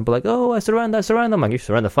the floor and be like, "Oh, I surrender." I'm like, "You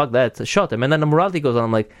surrender? Fuck that!" Shot him, and then the morality goes on.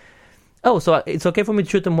 I'm like, "Oh, so it's okay for me to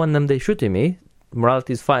shoot them when they shooting me."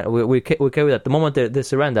 Morality is fine. We okay with that. The moment they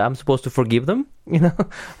surrender, I'm supposed to forgive them. You know,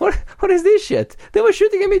 what is this shit? They were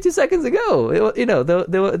shooting at me 2 seconds ago. You know,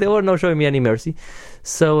 they were not showing me any mercy.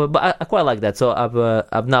 So, but I quite like that. So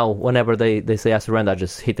I've now, whenever they say I surrender, I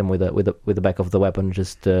just hit them with the back of the weapon.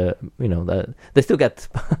 Just they still get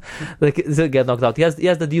knocked out. He has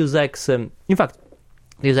the Deus Ex. In fact,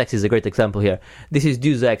 Deus Ex is a great example here. This is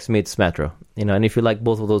Deus Ex meets Metro, you know. And if you like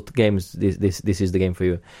both of those games, this is the game for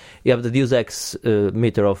you. You have the Deus Ex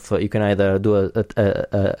meter of you can either do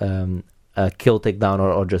a kill takedown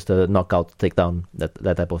or just a knockout takedown, that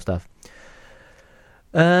type of stuff.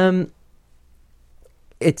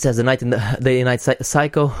 It says a night in the night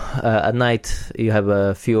cycle. At night you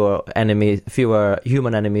have fewer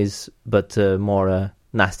human enemies, but more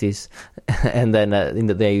nasties, and then in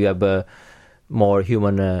the day you have more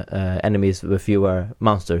human enemies with fewer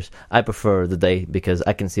monsters. I prefer the day because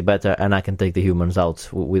I can see better and I can take the humans out.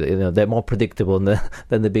 They're more predictable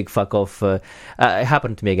than the big fuck off. It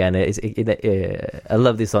happened to me again. I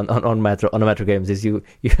love this on the Metro games. Is you're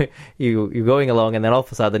going along and then all of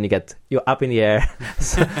a sudden you're up in the air.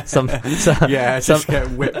 Just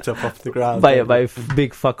get whipped up off the ground by a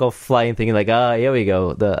big fuck off flying thing. Like here we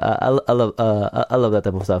go. I love that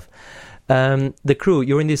type of stuff. The crew.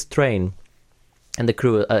 You're in this train. And the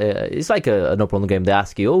crew, it's like a no problem game. They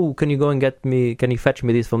ask you, "Oh, can you go and get me? Can you fetch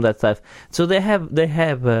me this from that stuff?" So they have,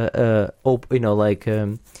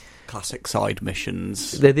 classic side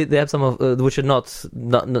missions. They have some of which are not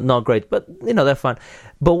great, but they're fun.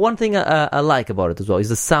 But one thing I like about it as well is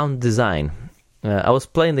the sound design. I was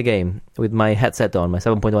playing the game with my headset on, my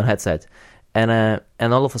 7.1 headset, and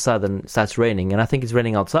all of a sudden it starts raining, and I think it's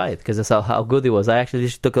raining outside because that's how good it was. I actually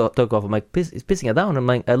just took off. I'm like, it's pissing it down. I'm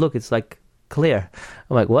like, look, it's like clear.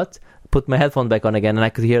 I'm like, what? Put my headphone back on again, and I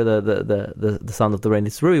could hear the sound of the rain.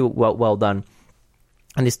 It's really well done.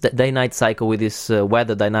 And this day-night cycle with this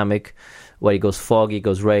weather dynamic, where it goes foggy, it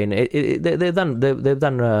goes rain. They've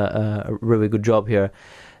done a really good job here.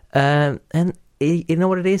 And you know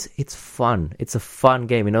what it is? It's fun. It's a fun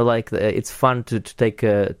game. It's fun to take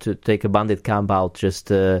a bandit camp out.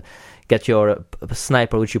 Just get your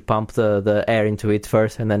sniper, which you pump the air into it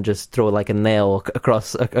first, and then just throw like a nail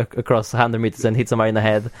across 100 meters and hit somebody in the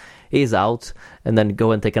head. He's out, and then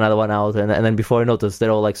go and take another one out, and then before you notice,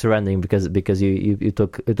 they're all like surrendering because you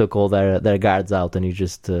took all their guards out, and you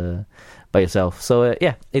just by yourself. So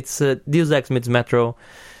it's Deus Ex meets Metro.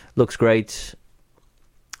 Looks great.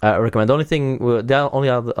 I recommend. The only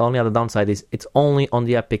other downside is it's only on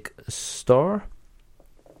the Epic Store.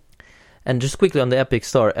 And just quickly on the Epic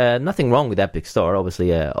Store, nothing wrong with Epic Store.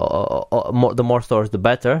 Obviously, the more stores, the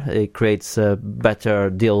better. It creates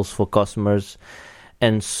better deals for customers,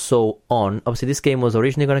 and so on. Obviously, this game was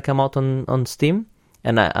originally going to come out on Steam,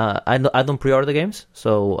 and I don't pre-order games,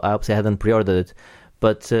 so I obviously hadn't pre-ordered it.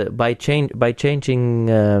 But by changing by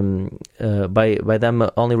them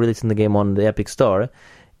only releasing the game on the Epic Store,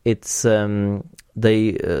 it's the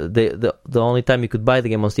only time you could buy the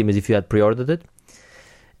game on Steam is if you had pre-ordered it.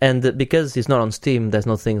 And because it's not on Steam, there's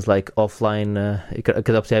no things like offline.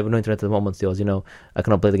 Because obviously I have no internet at the moment still, as you know. I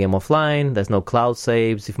cannot play the game offline. There's no cloud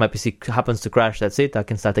saves. If my PC happens to crash, that's it. I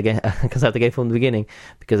can start again. I can start again from the beginning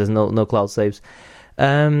because there's no cloud saves.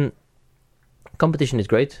 Competition is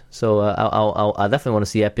great, so I definitely want to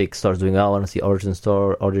see Epic stores doing well. I want to see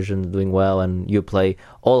Origin doing well, and Uplay,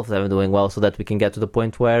 all of them doing well, so that we can get to the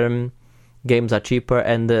point where games are cheaper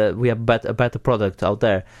and we have a better product out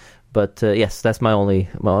there. But yes, that's my only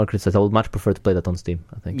criticism. I would much prefer to play that on Steam,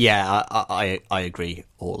 I think. Yeah, I agree.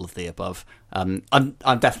 All of the above. I'm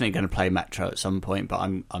definitely going to play Metro at some point, but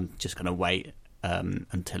I'm just going to wait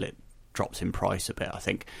until it drops in price a bit, I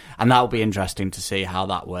think. And that'll be interesting to see how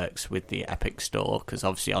that works with the Epic Store, because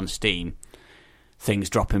obviously on Steam things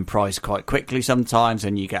drop in price quite quickly sometimes,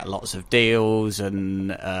 and you get lots of deals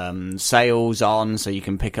and sales on, so you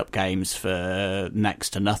can pick up games for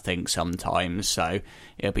next to nothing sometimes. So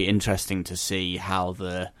it'll be interesting to see how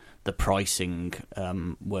the pricing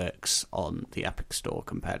works on the Epic Store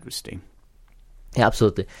compared with Steam. Yeah,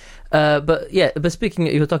 absolutely. But speaking,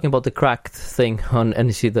 you were talking about the cracked thing on, and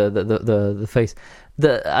you see the face.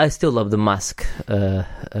 I still love the mask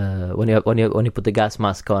when you put the gas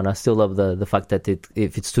mask on. I still love the fact that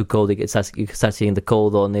if it's too cold, you start seeing the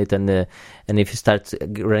cold on it, and if you start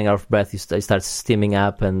running out of breath, it starts steaming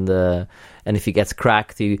up, and if it gets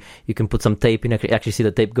cracked, you can put some tape in. You actually see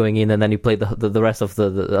the tape going in, and then you play the rest of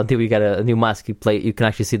the until you get a new mask. You can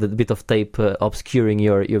actually see the bit of tape obscuring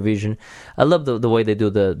your vision. I love the way they do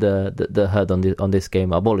the HUD on this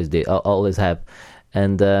game. I've always have,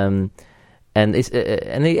 and it's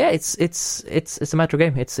a Metro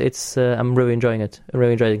game. I'm really enjoying it.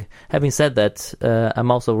 Having said that,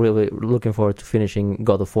 I'm also really looking forward to finishing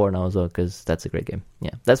God of War now as well, because that's a great game.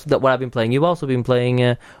 Yeah, that's what I've been playing. You've also been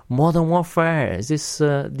playing Modern Warfare. Is this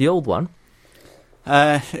the old one?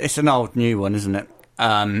 It's an old new one, isn't it?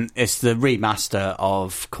 It's the remaster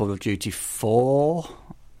of Call of Duty 4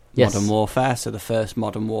 Modern Warfare, so the first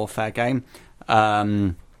Modern Warfare game.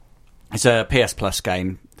 It's a PS Plus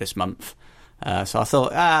game this month. So I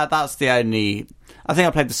thought, that's the only... I think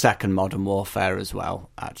I played the second Modern Warfare as well,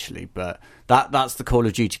 actually, but that's the Call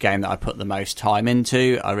of Duty game that I put the most time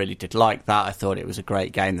into. I really did like that. I thought it was a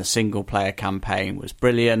great game. The single-player campaign was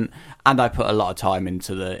brilliant, and I put a lot of time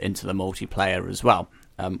into the multiplayer as well,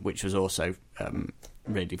 which was also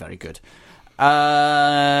really very good.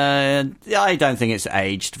 I don't think it's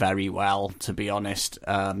aged very well, to be honest.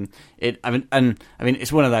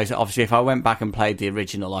 It's one of those. Obviously, if I went back and played the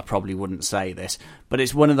original, I probably wouldn't say this, but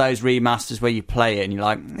it's one of those remasters where you play it and you're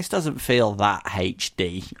like, this doesn't feel that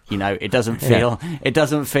HD. You know, it doesn't feel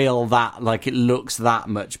that like it looks that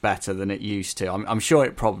much better than it used to. I'm sure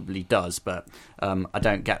it probably does, but I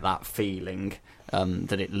don't get that feeling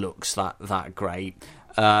that it looks that great.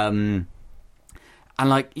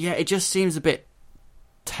 And it just seems a bit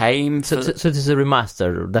tame. So this is a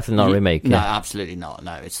remaster, definitely not a remake. No, absolutely not.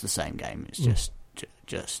 No, it's the same game. It's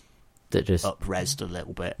just up-resed a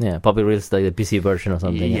little bit. Yeah, probably released like the PC version or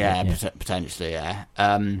something. Yeah, potentially. Yeah,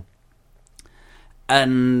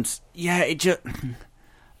 and it just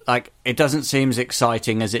it doesn't seem as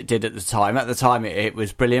exciting as it did at the time. At the time, it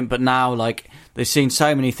was brilliant, but now they've seen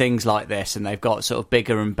so many things like this, and they've got sort of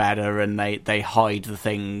bigger and better, and they hide the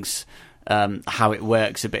things. How it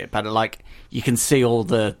works a bit better. You can see all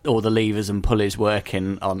the levers and pulleys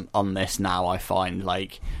working on this now. I find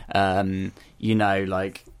when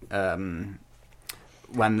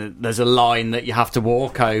there's a line that you have to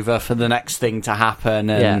walk over for the next thing to happen,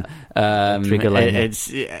 and trigger line. It's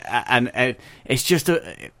just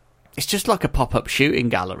like a pop-up shooting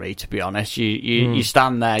gallery. To be honest, you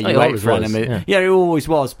stand there, you wait for enemy. Yeah, it always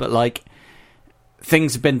was, but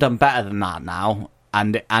things have been done better than that now.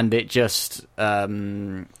 And it just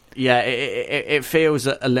it feels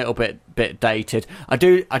a little bit dated. I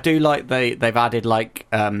do like they've added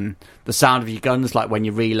the sound of your guns, like when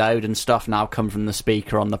you reload and stuff, now come from the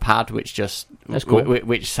speaker on the pad, which just that's cool.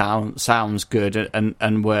 Which sounds good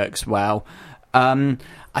and works well. I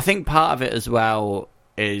think part of it as well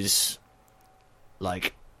is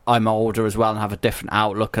I'm older as well and have a different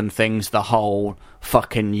outlook on things. The whole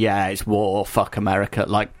fucking it's war, fuck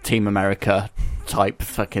America, Team America type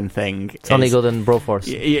fucking thing. It's only good in Broforce.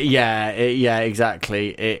 Yeah, exactly.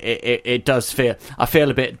 It does feel. I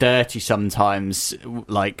feel a bit dirty sometimes,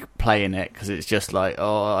 like playing it, because it's just like,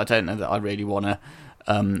 oh, I don't know that I really want to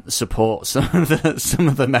support some of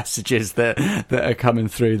the messages that are coming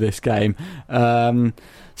through this game.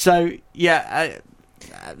 So yeah.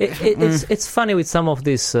 It's funny with some of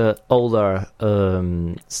these older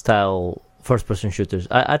style first-person shooters.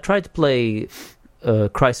 I tried to play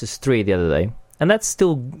Crysis 3 the other day, and that's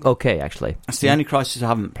still okay, actually. It's the only Crysis I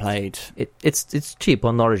haven't played. It's cheap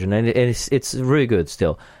on Origin, and it's really good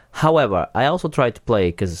still. However, I also tried to play,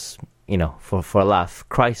 because, for a laugh,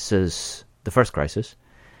 Crysis, the first Crysis,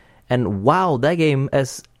 and wow, that game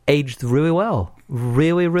has aged really well.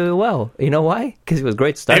 Really, really well. You know why? Because it was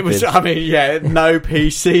great to start with. No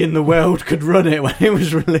PC in the world could run it when it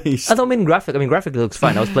was released. I don't mean graphic. I mean, graphically it looks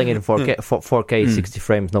fine. I was playing it in 4K 60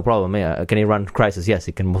 frames, no problem. Yeah, can it run Crysis? Yes,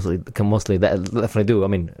 it can mostly definitely do. I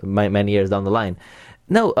mean, many years down the line.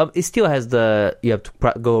 No, it still has you have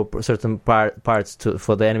to go certain parts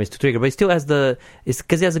for the enemies to trigger, but it still has it's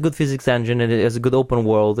because it has a good physics engine and it has a good open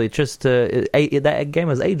world. It just that game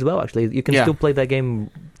has aged well. Actually, you can still play that game.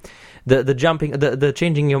 The jumping, the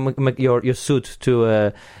changing your suit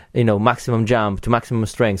to maximum jump to maximum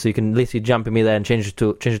strength, so you can literally jump in midair and change it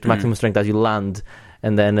to maximum strength as you land,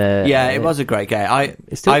 and then it was a great game. I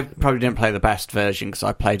probably didn't play the best version because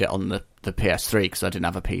I played it on the PS3 because I didn't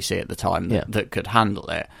have a PC at the time that could handle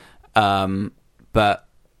it. But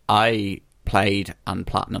I played and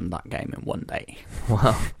platinumed that game in one day.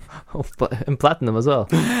 Wow. And platinum as well.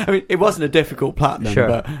 I mean, it wasn't a difficult platinum,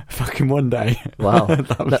 but fucking one day. Wow.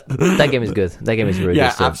 that game is good. That game is really good.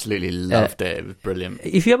 Yeah, absolutely loved it. It was brilliant.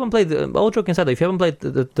 If you haven't played, all joking aside, if you haven't played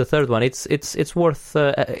the third one, it's worth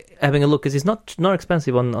having a look, because it's not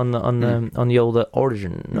expensive on the older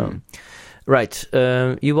Origin. No. Right.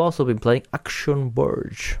 You've also been playing Axiom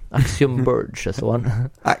Verge. That's the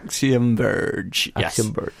one. Axiom Verge. Yes.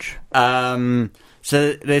 Axiom Verge.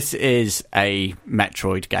 So this is a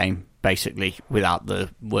Metroid game, basically, without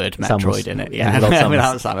the word Metroid in it. Yeah,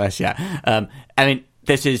 without Samus. Yeah. I mean,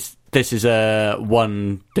 this is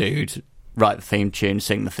one dude write the theme tune,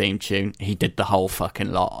 sing the theme tune. He did the whole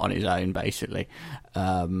fucking lot on his own, basically.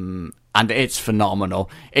 And it's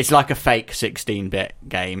phenomenal. It's like a fake 16-bit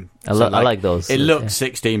game. I like those. It looks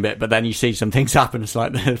 16-bit, but then you see some things happen. It's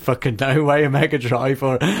like, there's fucking no way a Mega Drive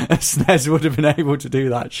or a SNES would have been able to do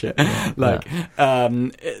that shit.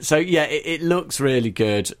 So yeah, it looks really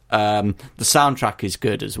good. The soundtrack is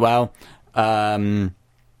good as well. And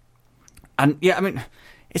yeah, I mean,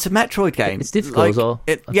 it's a Metroid game. It's difficult as well.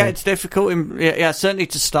 It's difficult. Certainly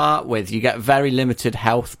to start with. You get very limited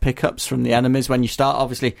health pickups from the enemies when you start.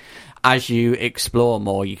 Obviously, as you explore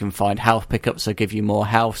more, you can find health pickups that give you more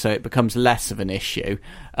health, so it becomes less of an issue.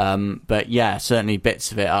 But yeah, certainly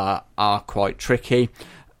bits of it are quite tricky.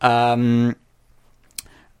 I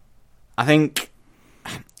think,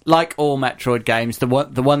 like all Metroid games, the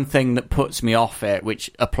one thing that puts me off it, which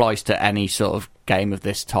applies to any sort of game of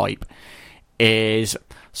this type, is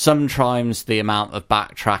sometimes the amount of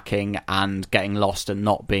backtracking and getting lost and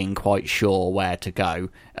not being quite sure where to go.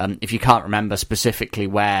 If you can't remember specifically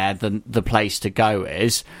where the place to go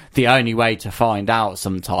is, the only way to find out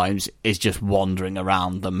sometimes is just wandering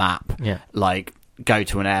around the map. Yeah. Like, go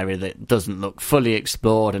to an area that doesn't look fully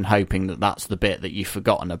explored and hoping that that's the bit that you've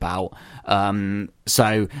forgotten about. And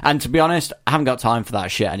to be honest, I haven't got time for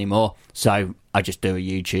that shit anymore. So I just do a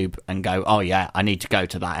YouTube and go, oh yeah, I need to go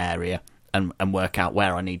to that area. And work out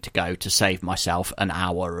where I need to go to save myself an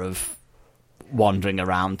hour of wandering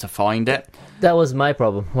around to find it. That was my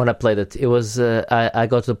problem when I played it. It was I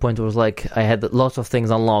got to the point where it was like I had lots of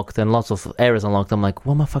things unlocked and lots of areas unlocked. I'm like,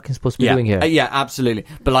 what am I fucking supposed to be doing here? Yeah, absolutely.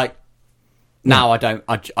 But like now, I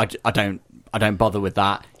don't bother with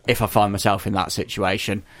that. If I find myself in that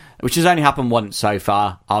situation, which has only happened once so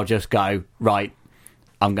far, I'll just go right.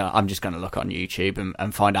 I'm just going to look on YouTube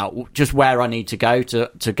and find out just where I need to go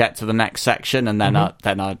to get to the next section, and then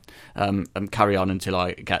I carry on until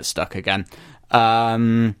I get stuck again.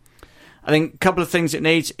 I think a couple of things it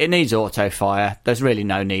needs auto fire. There's really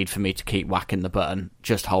no need for me to keep whacking the button.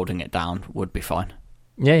 Just holding it down would be fine.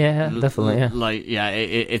 Yeah, definitely. Yeah,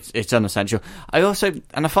 it's unessential. I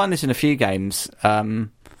find this in a few games. It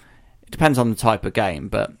depends on the type of game,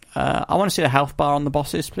 but I want to see a health bar on the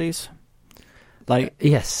bosses, please. Like,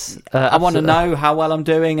 yes, I want to know how well I'm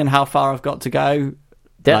doing and how far I've got to go.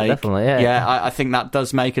 Definitely, yeah. Yeah, I think that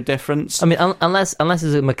does make a difference. I mean, unless it's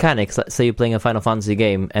a mechanic, say you're playing a Final Fantasy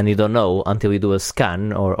game and you don't know until you do a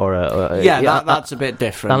scan or that's a bit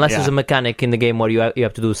different. Unless there's a mechanic in the game where you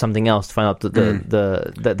have to do something else to find out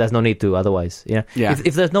there's no need to otherwise. Yeah.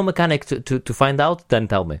 If there's no mechanic to find out, then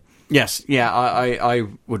tell me. Yes, yeah, I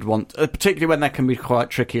would want, particularly when they can be quite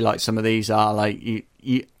tricky, like some of these are. Like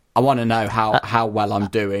I want to know how well I'm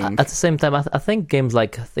doing. At the same time, I think games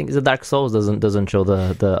like the Dark Souls doesn't show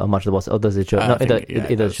the how much the boss. Or does it show? No,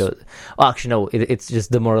 it does show. Oh, actually, no. It's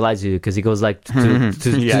just demoralize you because it goes like to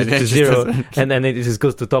zero, and then it just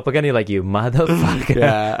goes to top again. You're like, you motherfucker.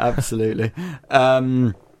 Yeah, absolutely.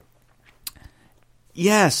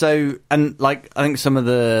 Yeah, so, and like I think some of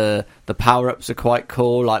the power ups are quite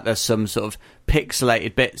cool. Like there's some sort of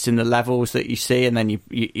pixelated bits in the levels that you see, and then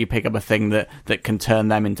you pick up a thing that can turn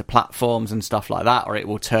them into platforms and stuff like that, or it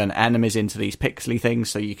will turn enemies into these pixely things,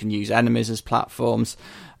 so you can use enemies as platforms.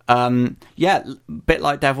 Yeah, a bit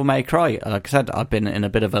like Devil May Cry. Like I said, I've been in a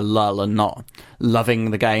bit of a lull and not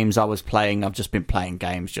loving the games I was playing. I've just been playing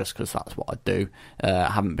games just because that's what I do.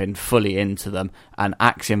 I haven't been fully into them, and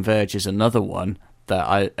Axiom Verge is another one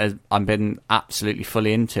that I've been absolutely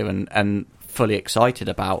fully into and fully excited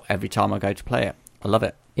about every time I go to play it. I love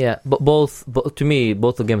it. Yeah, but to me,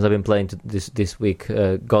 both the games I've been playing this week,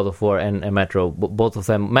 God of War and Metro, both of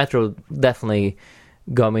them, Metro definitely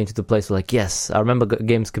got me into the place where, like, yes, I remember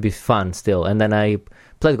games could be fun still, and then I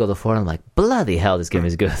played God of War and I'm like, bloody hell, this game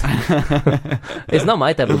is good. It's not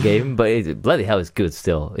my type of game, but bloody hell, it's good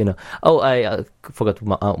still, you know. Oh, I forgot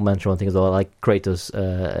to mention one thing as well. I like Kratos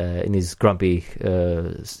in his grumpy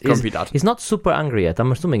dad. He's not super angry yet.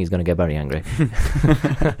 I'm assuming he's going to get very angry.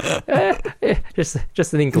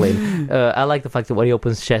 Just an inkling. I like the fact that when he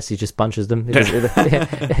opens chests, he just punches them.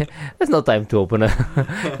 There's no time to open it.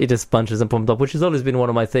 He just punches them from top, which has always been one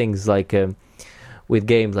of my things, like... with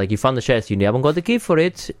games, like you found the chest, you haven't got the key for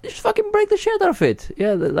it, just fucking break the shit out of it.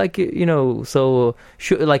 Yeah, like, you know, so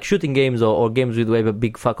like shooting games or games with a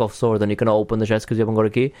big fuck off sword and you can open the chest because you haven't got a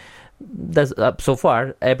key. That's so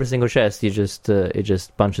far every single chest it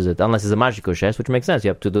just punches it, unless it's a magical chest, which makes sense. You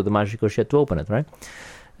have to do the magical shit to open it, right?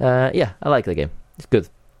 Yeah, I like the game. It's good.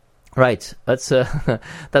 Right, that's our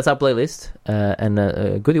playlist,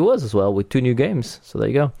 and good it was as well with 2 new games. So there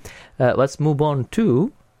you go. Let's move on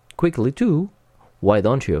quickly to Why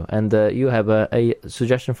Don't You? And you have a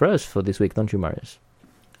suggestion for us for this week, don't you, Marius?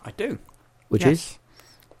 I do. Which is?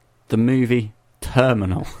 The movie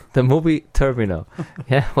Terminal. The movie Terminal.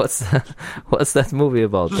 Yeah, what's that movie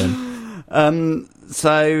about then?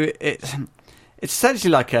 So it's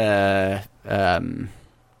essentially like a...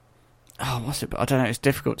 what's it? I don't know. It's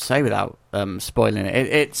difficult to say without spoiling it.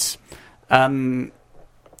 It's... I'll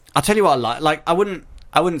tell you what I like. Like,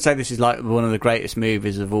 I wouldn't say this is like one of the greatest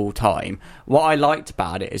movies of all time. What I liked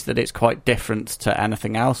about it is that it's quite different to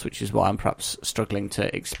anything else, which is why I'm perhaps struggling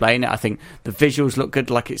to explain it. I think the visuals look good,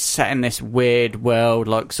 like it's set in this weird world,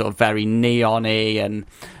 like sort of very neon-y and...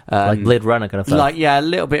 like Blade Runner kind of stuff. Like, yeah, a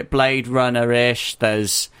little bit Blade Runner-ish.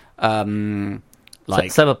 There's...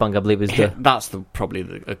 like Cyberpunk, I believe, is the... That's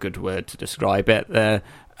probably a good word to describe it.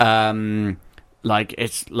 Like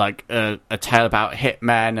it's like a tale about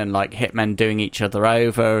hitmen and like hitmen doing each other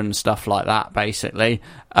over and stuff like that. Basically,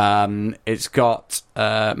 it's got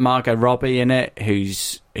Margot Robbie in it,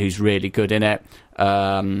 who's really good in it.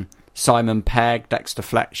 Simon Pegg, Dexter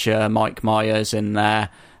Fletcher, Mike Myers in there,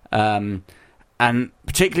 and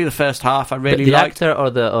particularly the first half, I really liked. The actor or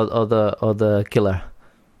the killer.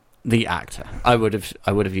 The actor. I would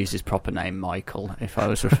have used his proper name, Michael, if I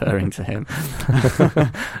was referring to him.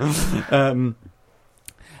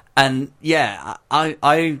 And yeah,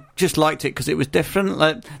 I just liked it because it was different.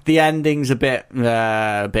 Like the ending's a bit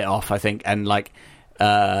off, I think, and like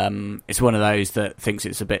it's one of those that thinks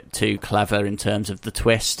it's a bit too clever in terms of the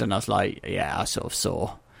twist. And I was like, yeah, I sort of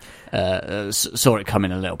saw it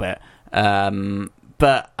coming a little bit.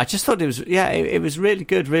 But I just thought it was really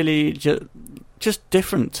good, really just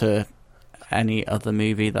different to any other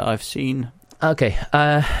movie that I've seen. Okay,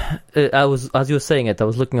 I was, as you were saying it, I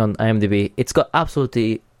was looking on IMDb. It's got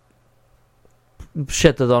absolutely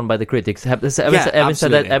shitted on by the critics. Having said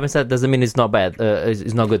that doesn't mean it's not bad.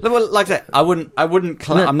 It's not good. Well, like I said, I wouldn't.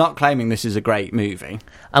 I'm not claiming this is a great movie.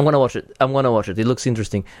 I'm gonna watch it. It looks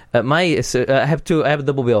interesting. I have a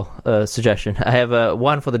double bill suggestion. I have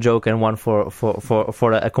one for the joke and one for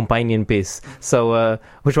a companion piece. So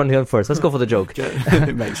which one do you want first? Let's go for the joke.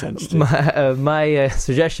 It makes sense. My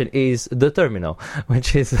suggestion is The Terminal,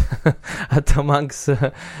 which is a Tom Hanks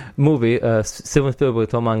movie. Steven Spielberg,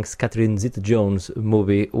 Tom Hanks, Catherine Zeta-Jones. Jones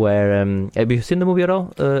movie where have you seen the movie at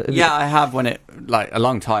all? Yeah, I have when it like a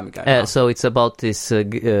long time ago. now. So it's about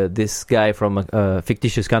this guy from a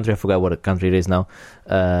fictitious country. I forgot what country it is now.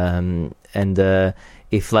 And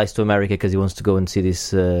he flies to America because he wants to go and see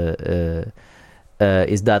this.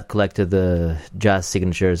 His dad collected jazz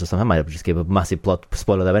signatures or something. I might have just gave a massive plot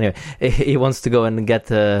spoiler there. But anyway, he wants to go and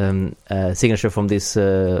get a signature from this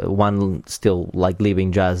one still like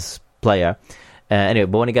living jazz player. Anyway,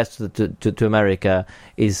 but when he gets to America,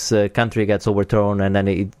 his country gets overthrown, and then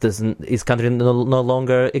his country no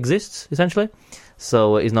longer exists, essentially.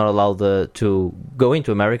 So he's not allowed to go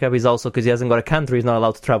into America. But he's also, because he hasn't got a country, he's not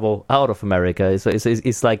allowed to travel out of America. So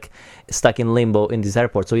it's like stuck in limbo in this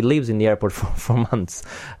airport. So he lives in the airport for months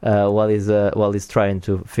while he's trying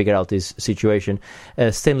to figure out this situation.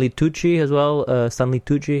 Stanley Tucci as well. Stanley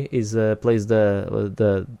Tucci plays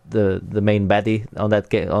the main baddie on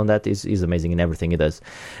that. He's amazing in everything he does.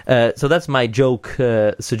 So that's my joke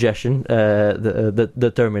suggestion.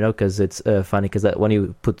 The terminal, because it's funny because when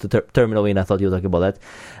you put the terminal in, I thought you were talking about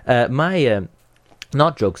that. My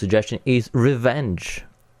not joke suggestion is Revenge.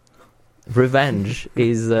 Revenge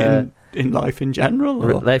is in life in general.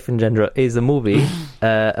 Or? Life in general is a movie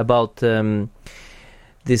about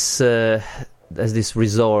this as this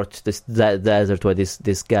resort, this desert where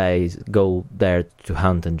this guys go there to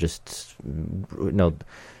hunt and just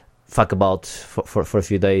fuck about for a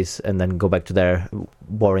few days and then go back to their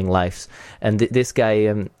boring lives. And this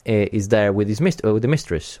guy is there with his mistress,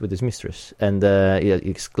 and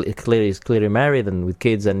he's clearly married and with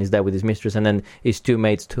kids, and he's there with his mistress. And then his two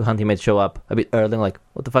hunting mates show up a bit early, and like,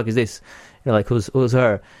 what the fuck is this? Like, who's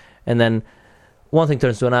her? And then one thing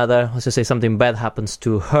turns to another. Let's just say something bad happens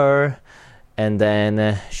to her, and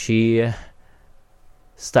then she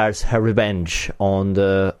starts her revenge on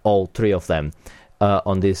all three of them.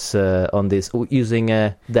 On this using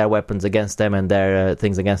their weapons against them and their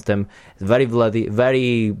things against them. It's very bloody,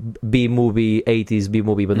 very B-movie, 80s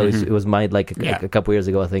B-movie, but no, it was made like a couple years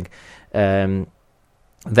ago, I think.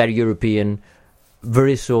 Very European,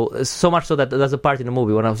 very so much so that there's a part in the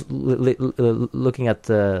movie when I was looking at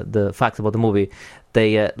the facts about the movie.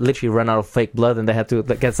 They literally ran out of fake blood and they had to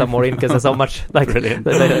get some more in because there's so much like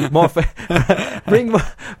more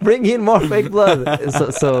bring in more fake blood.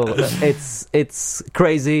 So it's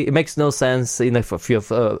crazy. It makes no sense. If you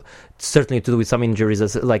have certainly to do with some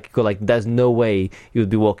injuries, like there's no way you'd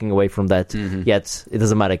be walking away from that. Yet it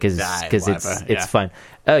doesn't matter because it's fine.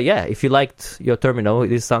 If you liked your Terminal,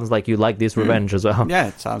 this sounds like you like this Revenge as well. Yeah,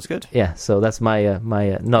 it sounds good. Yeah, so that's my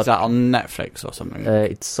not. Is that on Netflix or something?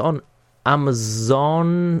 It's on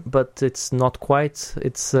Amazon, but it's not quite.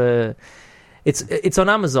 It's on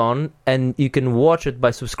Amazon, and you can watch it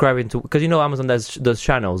by subscribing to, because Amazon does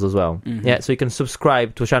channels as well. Yeah, so you can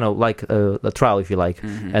subscribe to a channel like a trial if you like,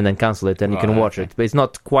 and then cancel it, and you can watch it. But it's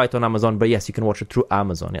not quite on Amazon. But yes, you can watch it through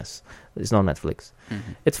Amazon. Yes, it's not Netflix.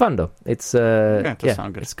 It's fun though. It's sound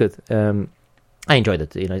good. It's good. I enjoyed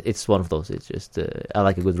it. It's one of those. It's just I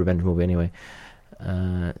like a good revenge movie anyway.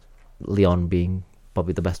 Leon being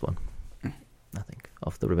probably the best one, I think,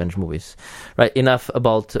 of the revenge movies. Right, enough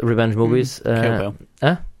about revenge movies. Kill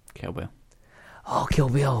Bill. Kill Bill. Oh, Kill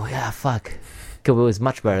Bill. Yeah, fuck. Kill Bill is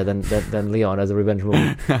much better than Leon as a revenge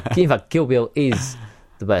movie. In fact, Kill Bill is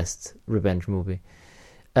the best revenge movie.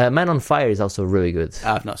 Man on Fire is also really good.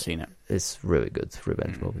 I've not seen it. It's really good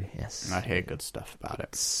revenge movie. Yes, I hear good stuff about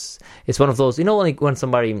it. It's one of those.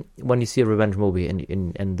 When you see a revenge movie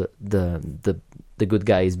and the good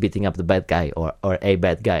guy is beating up the bad guy or a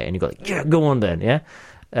bad guy, and you go like, yeah, go on then, yeah.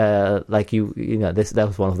 That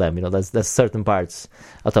was one of them. There's certain parts.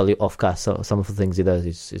 I'll tell you off cast. So some of the things he does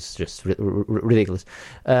is just ridiculous.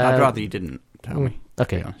 I'd rather you didn't tell me.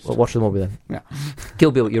 Okay, well, watch the movie then. Yeah.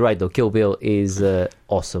 Kill Bill. You're right though. Kill Bill is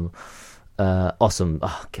awesome. Awesome.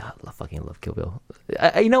 Oh God, I fucking love Kill Bill.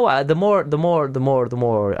 The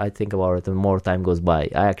more I think about it, the more time goes by.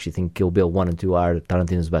 I actually think Kill Bill 1 and 2 are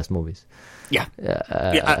Tarantino's best movies. Yeah.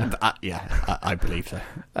 I believe so.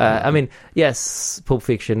 I mean, yes, Pulp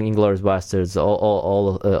Fiction, Inglourious Basterds,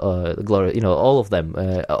 all of them.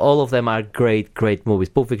 All of them are great movies.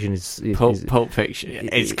 Pulp Fiction is Pulp Fiction.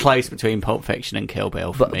 It's close between Pulp Fiction and Kill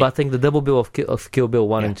Bill for me. But I think the double bill of Kill Bill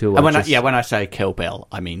 1 and 2. When I say Kill Bill,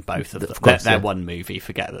 I mean both of them. Of course, they're one movie.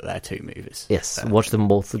 Forget that they're two movies. Yes, watch them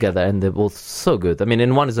both together, and they're both so good. I mean,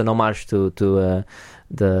 and one is an homage to the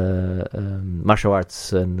martial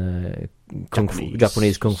arts and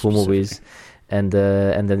Japanese kung fu movies, and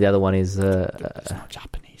then the other one is it's not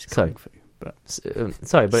Japanese kung fu, but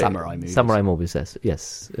samurai movies.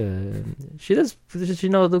 Yes. She does. Does she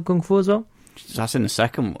know the kung fu as well? That's in the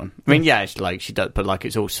second one. I mean, yeah, it's like she does, but like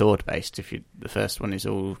it's all sword based. The first one is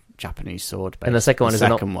all Japanese sword based, and the second one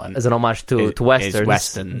is an homage to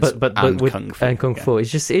westerns, but and with kung fu.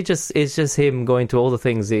 It's just him going to all the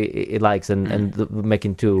things he likes and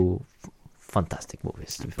making two fantastic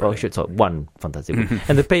movies. Or I should say one fantastic movie.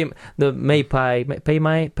 And the Pai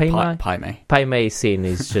Mei scene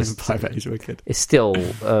is just Pai Mei's wicked. It's still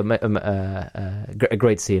a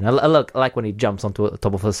great scene. I like when he jumps onto the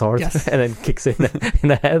top of a sword and then kicks it in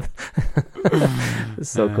the head.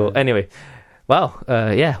 So cool. Anyway, wow.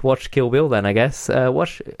 Watch Kill Bill then, I guess.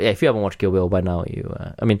 If you haven't watched Kill Bill by now,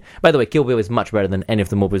 I mean, by the way, Kill Bill is much better than any of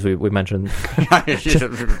the movies we mentioned.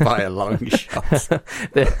 By a long shot.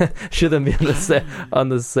 They shouldn't be on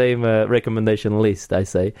the same recommendation list, I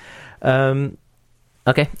say.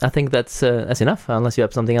 Okay, I think that's enough, unless you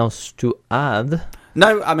have something else to add.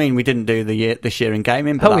 No, I mean, we didn't do this year in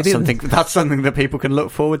gaming, but that's something that people can look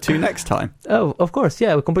forward to next time. Oh, of course,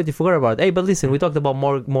 yeah, we completely forgot about it. Hey, but listen, we talked about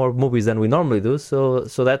more movies than we normally do, so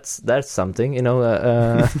that's something, you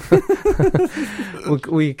know.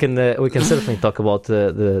 we can certainly talk about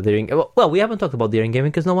the year in, well, we haven't talked about the year in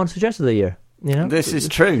gaming because no one suggested the year. You know? This is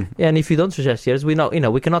true. Yeah, and if you don't suggest years, we know,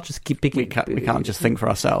 we cannot just keep picking. We can't just think for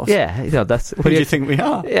ourselves. Yeah, that's. Who do you think we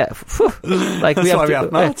are? Yeah, like that's why we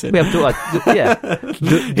have Martin. We have to. Yeah,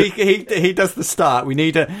 he does the start. We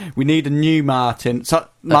need a new Martin. So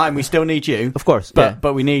Martin, we still need you, of course.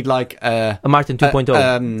 But we need like a Martin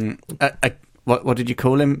 2.0. What did you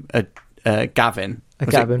call him? Gavin.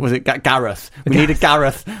 Was it Gareth? We need a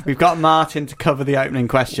Gareth. We've got Martin to cover the opening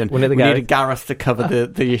question. We need a Gareth to cover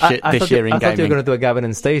this year in gaming. I thought you were going to do a Gavin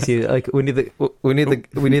and Stacey. Like we need the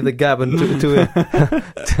Gavin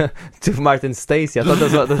to Martin Stacey. I thought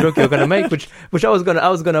that's what the joke you were going to make, which I was going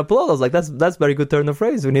to applaud. I was like, that's very good turn of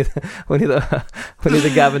phrase. We need a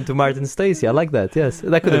Gavin to Martin Stacey. I like that. Yes,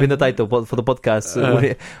 that could have been the title for the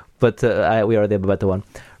podcast. But we already have a better one.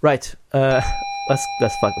 Right. Let's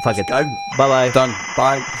fuck it. Go. Bye. Done.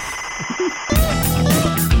 Bye.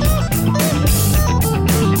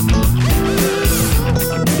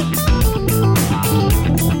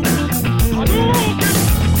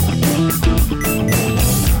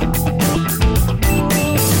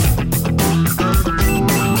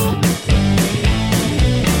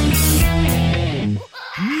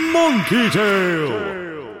 Monkey Tail.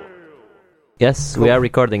 Yes, we are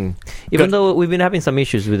recording. Even though we've been having some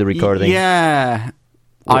issues with the recording. Yeah.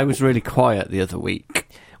 I was really quiet the other week.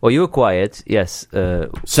 Well, you were quiet, yes.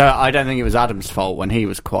 So I don't think it was Adam's fault when he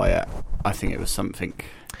was quiet. I think it was something.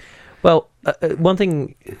 Well, one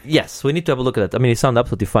thing, yes, we need to have a look at that. I mean, you sound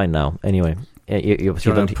absolutely fine now. Anyway, you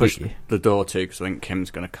don't push the door too, because I think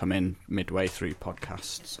Kim's going to come in midway through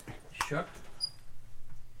podcasts. Sure.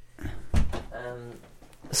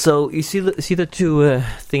 So you see the two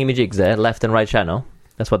thingamajigs there, left and right channel.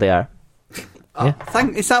 That's what they are. Yeah.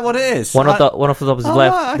 Is that what it is? One of the top is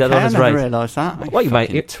left, okay, the other one is right. I never realised that. Well, you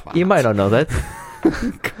might not know that.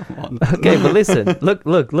 Come on. Okay, but listen, look.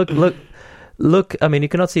 I mean, you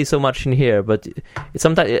cannot see so much in here, but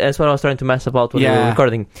sometimes that's what I was trying to mess about when we were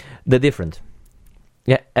recording. They're different.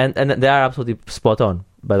 Yeah, and they are absolutely spot on.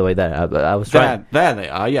 By the way, I was trying. There they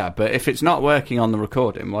are. Yeah, but if it's not working on the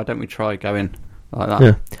recording, why don't we try going like that?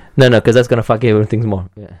 Yeah. No, because that's gonna fuck everything more.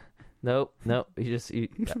 Yeah. No.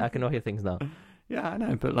 I can hear things now. Yeah, I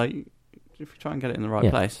know, but like, if you try and get it in the right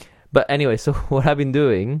place. But anyway, so what I've been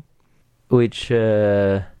doing, which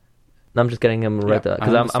I'm just getting them right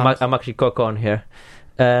because I'm actually cock on here.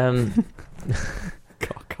 Cock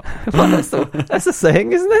on. Well, that's a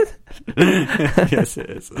saying, isn't it? Yes, it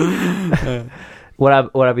is. What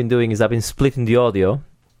I've been doing is I've been splitting the audio,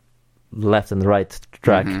 left and right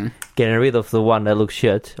track, getting rid of the one that looks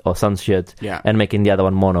shit or sounds shit, and making the other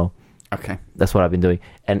one mono. Okay, that's what I've been doing.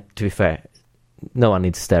 And to be fair, no one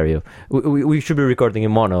needs stereo. We should be recording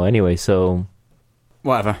in mono anyway. So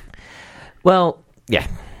whatever. Well, yeah,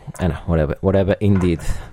 I know. Whatever. Indeed.